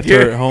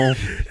her at home.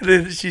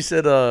 Then she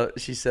said,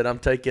 I'm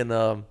taking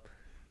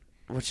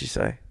what'd she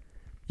say?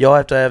 Y'all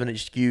have to have an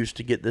excuse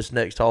to get this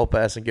next hall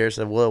pass. And Gary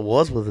said, well, it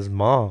was with his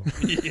mom.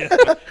 Yeah.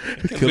 Could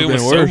have Been been with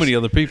so worse. many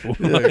other people.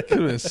 Yeah, it could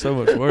have been so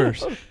much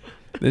worse.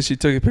 Then she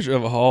took a picture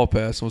of a hall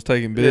pass and was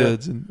taking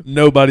bids, and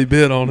nobody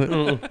bid on it.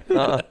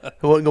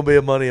 It wasn't gonna be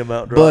a money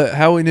amount drop. But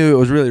how we knew it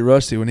was really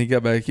Rusty when he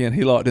got back in,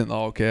 he locked in the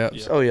all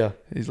caps. Oh yeah,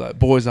 He's like,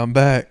 "Boys, I'm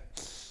back."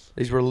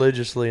 he's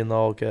religiously in the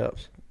all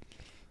caps.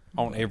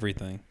 On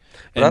everything.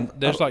 But And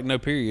there's like no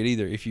period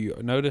either. If you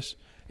notice,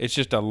 it's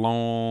just a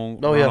long,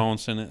 long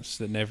sentence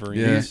that never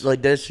Yeah. ends. He's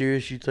like dead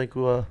serious. You think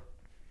who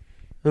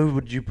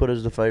would you put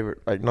as the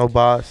favorite? Like no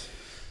bias.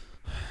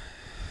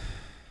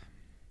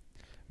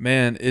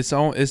 Man,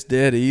 it's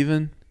dead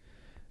even.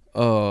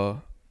 I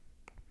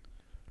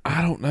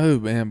don't know,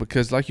 man,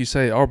 because like you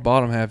say, our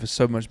bottom half is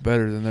so much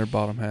better than their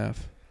bottom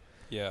half.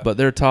 Yeah. But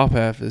their top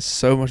half is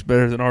so much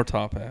better than our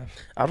top half.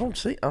 I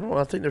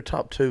think they're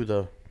top two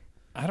though.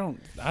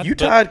 You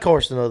tied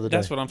Carson the other day.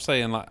 That's what I'm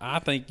saying. Like I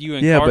think you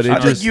and Yeah, but Carson it I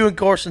think just- you and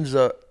Carson's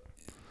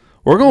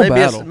We're gonna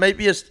battle.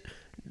 maybe it's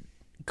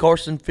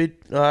Carson.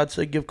 I'd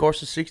say give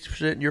Carson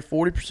 60% and you're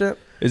 40%.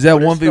 Is that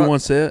but it's 1v1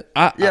 not- set?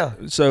 Yeah.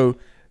 So,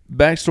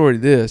 backstory to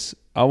this,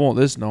 I want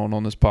this known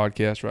on this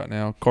podcast right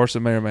now.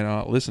 Carson may or may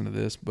not listen to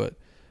this, but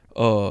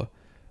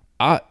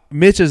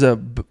Mitch is a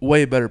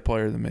way better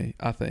player than me,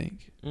 I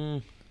think.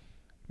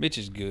 Mitch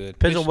is good.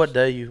 Depends Mitch- on what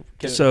day you.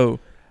 So,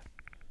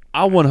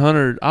 I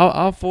 100.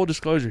 I'll full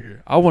disclosure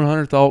here. I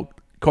 100 thought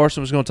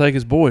Carson was going to take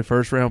his boy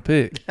first round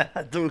pick,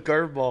 threw a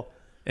curveball.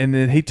 and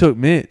then he took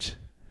Mitch.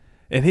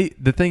 And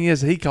the thing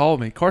is, he called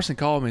me. Carson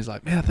called me. He's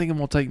like, "Man, I think I'm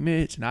going to take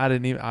Mitch," and I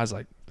didn't even. I was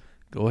like,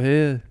 "Go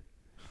ahead."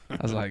 I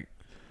was like,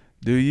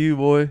 "Do you,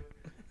 boy?"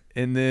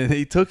 And then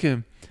he took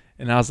him,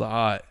 and I was like,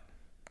 "All right,"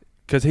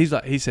 because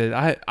he said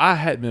I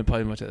hadn't been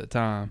playing much at the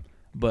time,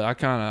 but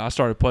I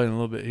started playing a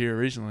little bit here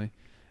recently,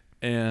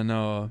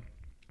 and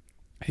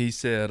he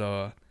said,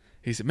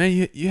 "Man,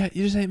 you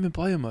just ain't been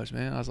playing much,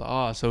 man." I was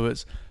like, so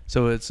it's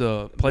playing Mitch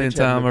hadn't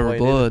time been over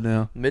playing blood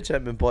now." Mitch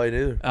hadn't been playing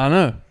either. I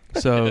know.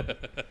 So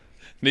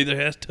Neither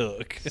has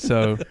Tuck.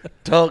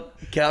 Tuck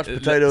couch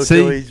potato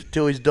See?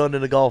 till he's done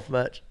in a golf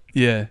match.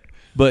 yeah,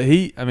 but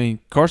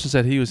Carson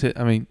said he was hit.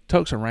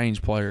 Tuck's a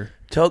range player.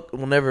 Tuck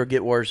will never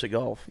get worse at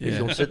golf. He's Yeah.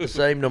 gonna sit the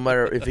same no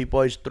matter if he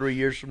plays 3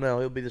 years from now.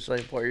 He'll be the same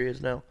player he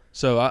is now.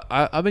 So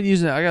I've been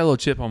using it. I got a little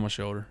chip on my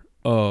shoulder.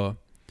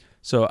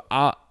 So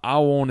I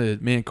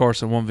wanted me and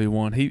Carson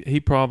 1v1. He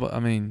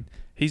probably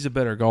he's a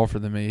better golfer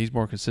than me. He's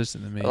more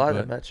consistent than me. I like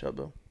that matchup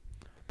though.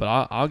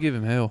 But I'll give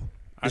him hell.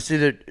 You see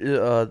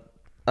that?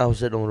 I was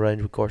sitting on the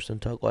range with Carson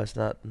and Tuck last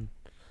night, and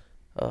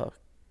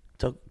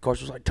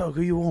Carson was like, "Tuck,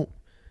 who you want?"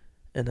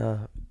 And I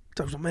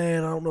was like,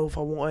 man, I don't know if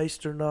I want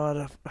Ace or not.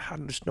 I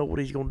just know what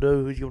he's gonna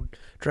do. He's gonna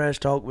trash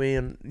talk me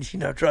and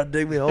try to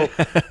dig me a hole.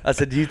 I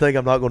said, do you think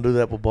I'm not gonna do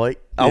that with Blake?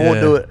 I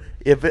won't do it.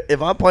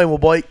 If I'm playing with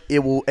Blake, it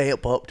will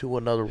amp up to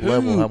another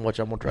level how much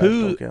I'm gonna trash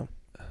talk him.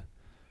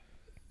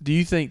 Do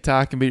you think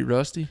Ty can beat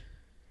Rusty?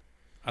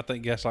 I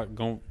think that's like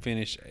going to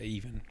finish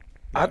even.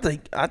 I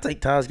think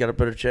Ty's got a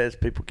better chance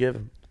than people give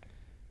him.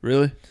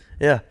 Really?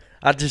 Yeah.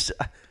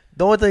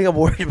 The only thing I'm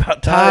worried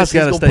about Ty is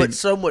he's going to put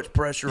so much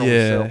pressure on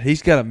himself. Yeah,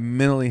 he's got to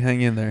mentally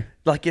hang in there.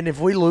 Like, and if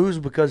we lose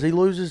because he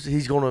loses,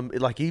 he's going to,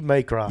 like, he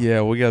may cry.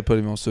 Yeah, we got to put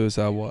him on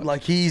suicide watch.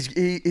 Like, he's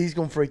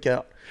going to freak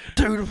out.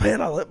 Dude,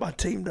 man, I let my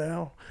team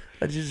down.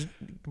 I just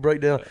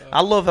break down.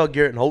 I love how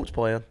Garrett and Holt's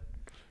playing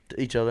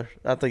to each other.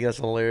 I think that's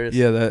hilarious.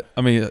 Yeah,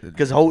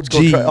 because Holt's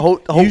going to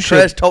Holt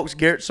trash talks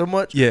Garrett so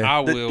much. Yeah, I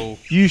will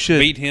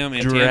beat him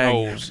in 10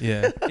 holes.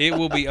 Yeah, it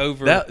will be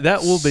over.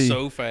 That will be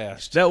so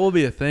fast. That will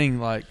be a thing,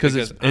 like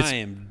because I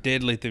am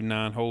deadly through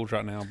 9 holes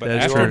right now. But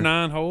That's after true.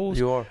 9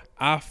 holes,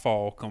 I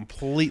fall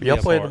completely. Y'all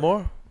playing apart.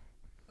 tomorrow?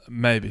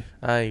 Maybe.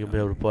 I ain't gonna be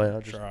able to play. I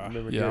just Try.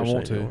 remember. Yeah, I Garrett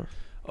want saying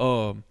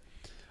to.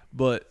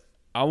 But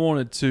I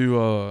wanted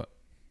to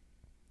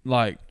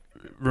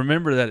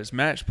remember that it's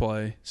match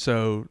play.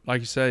 So, like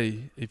you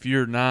say, if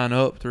you're 9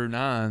 up through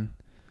 9,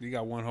 you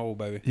got 1 hole,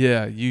 baby.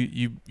 Yeah,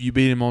 you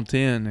beat him on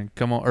 10 and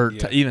come on, or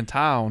even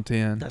tie on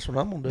 10. That's what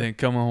I'm gonna do. Then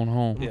come on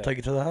home. I'm gonna take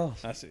it to the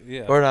house. That's it.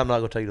 Yeah. Or I'm not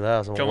gonna take it to the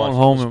house. I'm Come gonna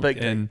on watch home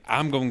and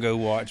I'm gonna go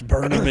watch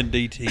Burnham and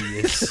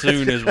DT as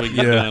soon as we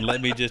get done.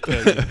 Let me just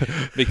tell you,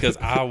 because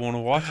I want to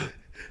watch it.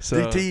 So,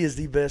 DT is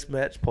the best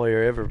match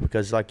player ever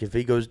because, like, if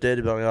he goes dead,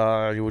 he'll be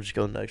like, we'll just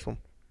go to the next one.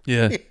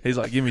 Yeah, he's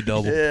like, give me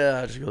double. Yeah,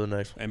 I'll just go to the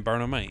next one. And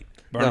Burnham ain't.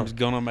 Burnham's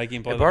gonna make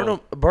him play.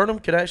 Burnham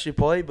could actually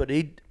play, but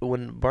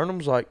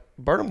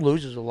Burnham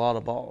loses a lot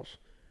of balls.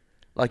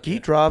 Like, he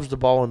drives the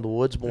ball in the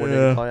woods more than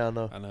anybody I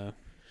know. I know.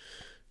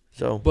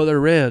 So, But they're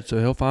red, so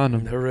he'll find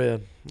them. They're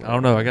red. I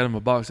don't know. I got him a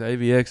box of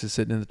AVX is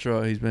sitting in the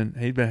truck. He's been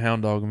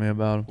hound dogging me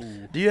about them.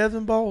 Ooh. Do you have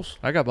them balls?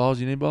 I got balls.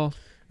 You need balls?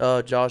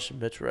 Josh and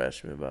Mitch were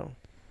asking me about them.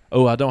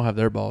 Oh, I don't have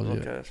their balls Okay,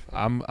 yet. that's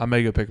fine. I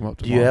may go pick them up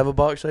Do tomorrow. you have a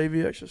box of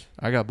AVXs?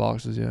 I got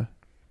boxes, yeah.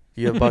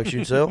 You have a box you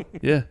can sell?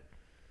 Yeah.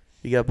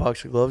 You got a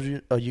box of gloves?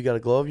 You got a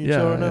glove you can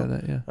sell right now?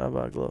 Yeah. I'll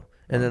buy a glove.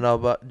 And then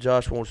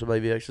Josh wants some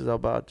AVXs. I'll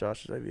buy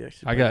Josh's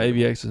AVXs. I got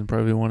AVXs and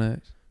Pro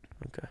V1X.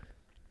 Okay.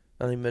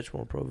 I think Mitch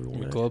won Pro You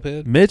V1X. club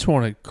head? Mitch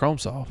wanted Chrome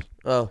Soft.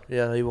 Oh,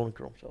 yeah, he won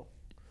Chrome Soft.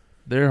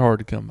 They're hard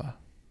to come by.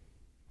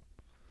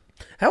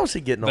 How is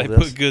he getting all They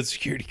this? put good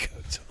security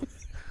codes on it.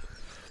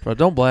 Bro,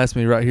 don't blast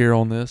me right here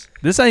on this.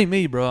 This ain't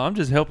me, bro. I'm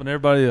just helping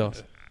everybody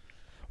else.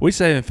 We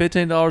saving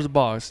 $15 a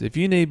box. If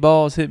you need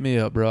balls, hit me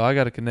up, bro. I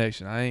got a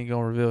connection. I ain't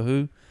going to reveal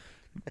who.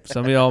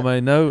 Some of y'all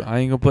may know. I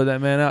ain't going to put that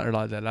man out there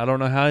like that. I don't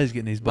know how he's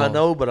getting these balls. I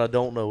know, but I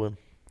don't know him.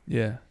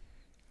 Yeah.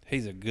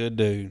 He's a good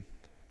dude.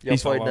 Y'all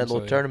He's played in that all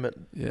little I'm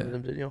tournament. Yeah.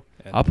 Didn't you?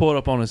 I pulled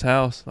up on his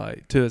house,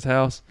 to his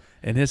house,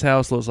 and his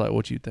house looks like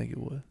what you think it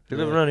would. You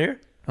live around here?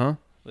 Huh?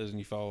 Listen,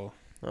 you follow.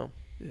 Oh.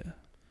 Yeah.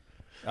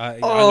 I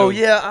Oh, know.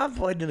 yeah. I've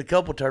played in a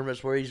couple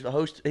tournaments where he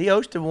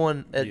hosted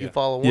one at Yeah.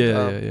 Eufaula one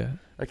time. Yeah.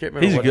 I can't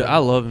remember He's a what good. time. I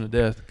love him to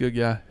death. Good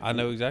guy. I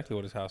know exactly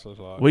what his house looks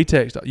like. We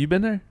text. You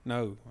been there?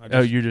 No. I Oh,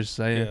 you're just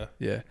saying.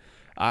 Yeah.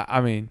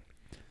 I mean,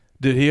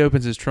 dude, he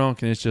opens his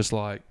trunk and it's just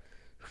like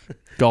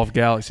Golf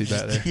Galaxy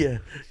back there. Yeah.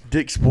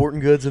 Dick's Sporting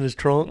Goods in his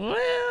trunk.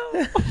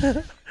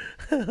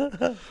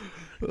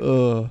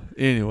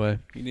 Anyway,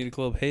 You need a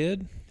club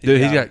head?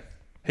 dude,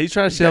 he's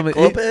trying to sell me.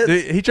 club heads?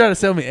 He tried to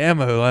sell me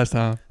ammo last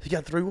time. He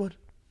got 3 wood?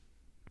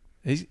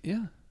 Yeah.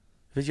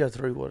 If he's got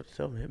 3 wood,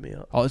 tell him to hit me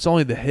up. Oh, it's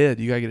only the head.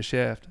 You gotta get a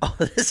shaft. Oh,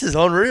 this is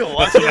unreal.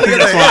 That's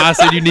why I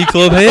said you need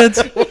club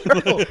heads.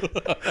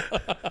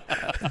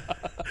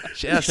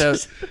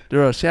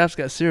 Shaft's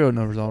got serial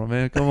numbers on them,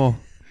 man. Come on.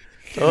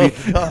 Oh,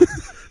 God.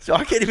 So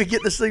I can't even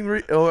get this thing.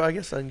 I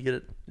guess I can get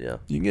it. Yeah.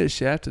 You can get it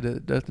shafted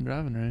at Death and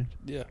Driving Range.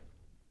 Yeah.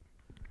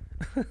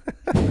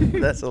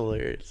 That's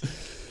hilarious.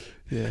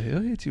 Yeah,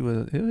 he'll hit you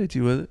with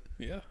it.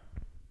 Yeah.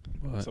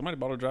 But, Somebody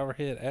bought a driver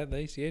head at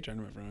the ACA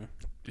tournament from him.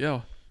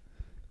 yeah.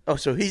 Oh,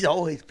 so he's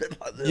always been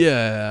like this.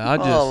 Yeah,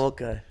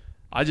 okay.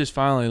 I just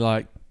finally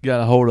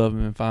got a hold of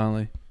him, and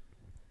finally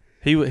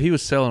he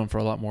was selling them for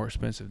a lot more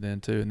expensive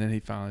then too, and then he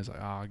finally was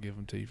like, I'll give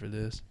them to you for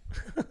this.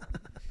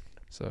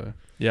 So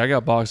yeah, I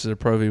got boxes of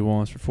Pro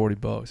V1s for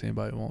 $40.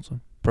 Anybody wants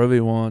them? Pro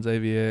V1s,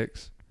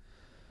 AVX.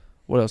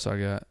 What else I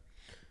got?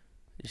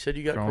 You said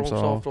you got Chrome Chrome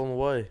Soft on the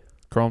way.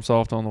 Chrome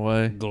Soft on the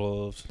way.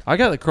 Gloves. I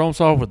got the Chrome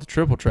Soft with the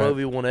triple track. Pro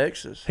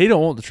V1Xs. He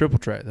don't want the triple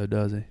track though,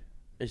 does he?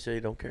 He said he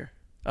don't care.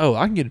 Oh,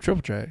 I can get him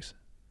triple tracks.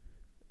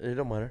 It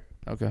don't matter.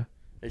 Okay,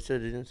 He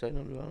said he didn't say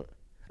nothing about it.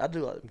 I do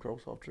like them Chrome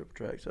Soft triple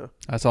tracks, though.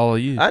 that's all I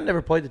use. I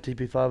never played the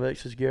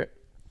TP5Xs, Garrett.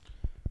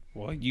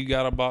 Well, you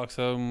got a box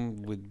of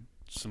them with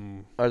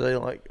some. Are they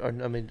like? Are we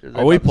Are we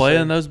about the playing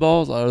same? those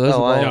balls? Are those No,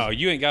 the I balls? ain't. No,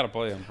 you ain't got to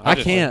play them. I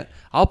can't.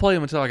 I'll play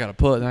them until I got to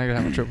put. Then I gotta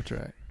have a triple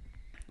track.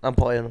 I'm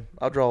playing them.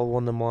 I'll draw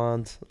one of them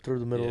lines through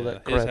the middle of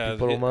that crap you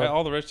put on mine.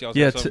 all the rest of y'all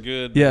Yeah, have something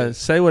good. Yeah,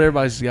 say what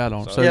everybody's got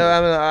on. So- So Yeah,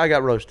 I mean, I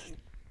got roasted.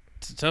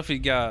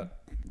 Tuffy got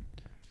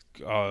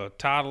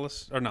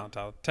Titleist, or not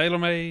Titleist,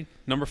 TaylorMade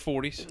number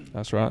 40s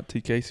That's right.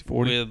 TKC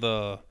 40. with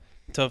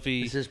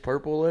Tuffy. Is his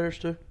purple letters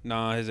too?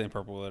 Nah, his ain't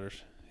purple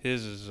letters.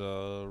 His is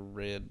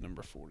red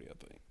number 40, I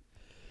think.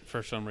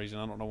 For some reason,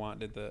 I don't know why I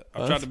did that.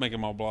 I tried to make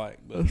them all black,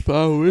 but That's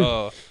fine with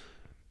me.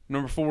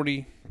 number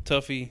 40,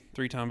 Tuffy,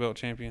 3-time belt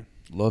champion.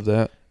 Love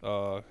that.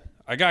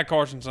 I got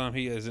Carson some.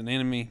 He is an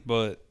enemy,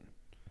 but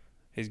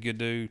he's a good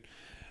dude.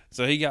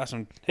 So he got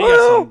some.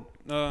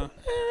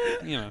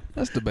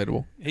 That's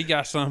debatable. He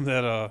got some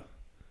that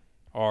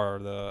are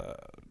the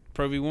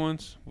Pro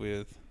V1s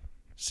with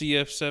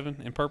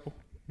CF7 in purple,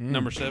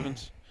 number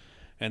 7s.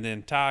 And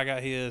then Ty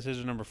got his. His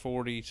are number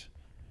 40s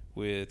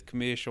with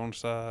commish on the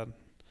side.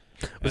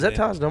 Was that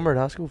Ty's number in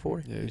high school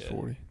 40? Yeah, he's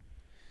 40.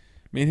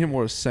 Me and him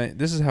wore the same.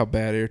 This is how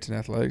bad Ayrton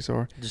Athletics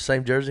are. The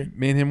same jersey?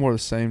 Me and him wore the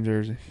same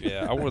jersey.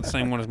 Yeah, I wore the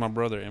same one as my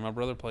brother, and my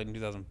brother played in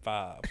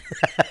 2005.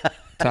 Ty,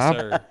 Yes,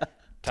 sir.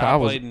 Ty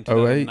was played in 08.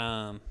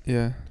 2009.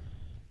 Yeah.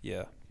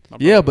 Yeah. My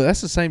Yeah, brother- but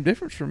that's the same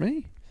difference for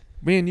me.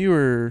 Me and you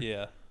were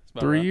yeah, it's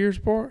about 3 right. years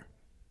apart.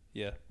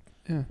 Yeah.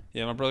 Yeah.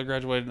 Yeah, my brother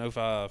graduated in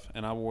 05,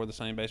 and I wore the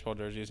same baseball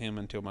jersey as him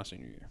until my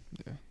senior year.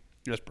 Yeah.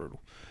 That's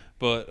brutal.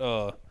 But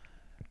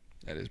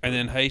That is. and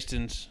then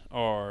Hastings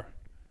are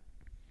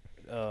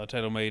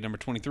TaylorMade number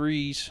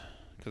 23s,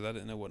 because I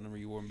didn't know what number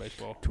you wore in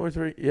baseball.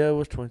 23. Yeah, it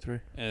was 23.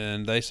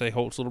 And they say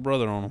Holt's little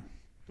brother on them.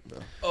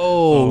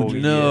 Oh,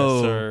 no!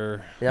 yes,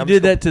 sir. Yeah, You I'm did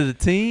just that to the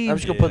team. I'm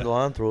just going to put the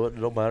line through it.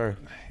 It don't matter.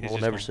 It's We'll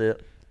just never gonna- see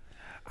it.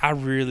 I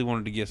really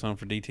wanted to get some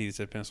for DT that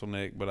said pencil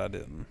neck, but I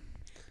didn't.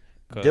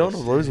 'Cause Dylan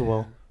will lose them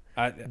all.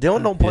 I,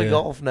 Dylan don't play Yeah.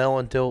 golf now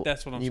until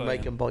That's what I'm you saying.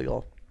 make him play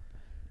golf.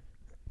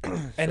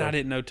 And I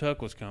didn't know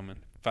Tuck was coming.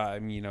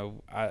 And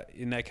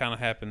that kind of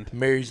happened.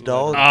 Mary's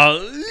dog.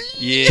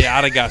 Yeah,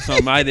 I'd have got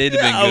something. It'd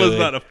have been good. I was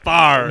about to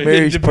fire.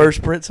 Mary's purse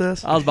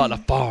princess. I was about to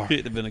fire.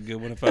 It'd have been a good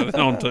one if I'd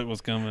known Tuck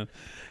was coming.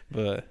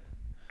 But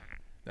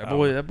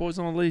That boy's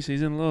on a leash.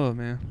 He's in love,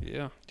 man.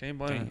 yeah, Can't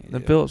blame him. Yeah.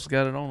 Then Phillips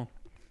got it on him.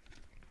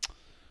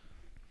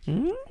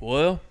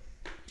 Well,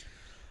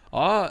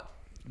 all right.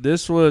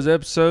 This was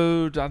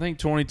episode, I think,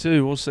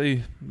 22. We'll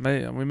see.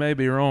 We may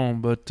be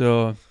wrong, but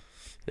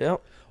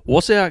Yep.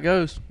 we'll see how it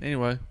goes.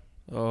 Anyway,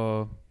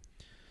 we'll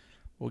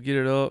get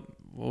it up.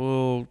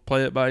 We'll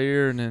play it by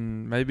ear, and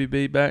then maybe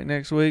be back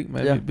next week.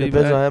 Maybe Yeah, be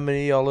depends back. on how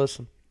many of y'all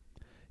listen.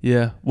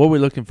 Yeah. What are we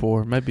looking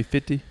for? Maybe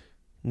 50?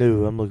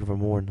 No, I'm looking for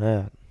more than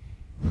that.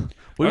 That's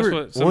what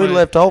When we somebody-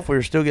 left off, we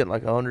were still getting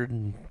like 100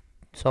 and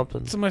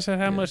something. Somebody said,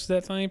 "How much does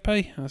that thing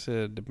pay?" I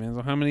said, "Depends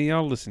on how many of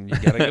y'all listen. You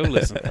gotta go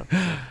listen."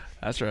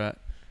 That's right.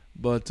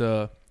 But,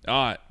 all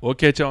right. We'll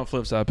catch you on the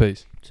flip side.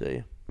 Peace. See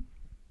ya.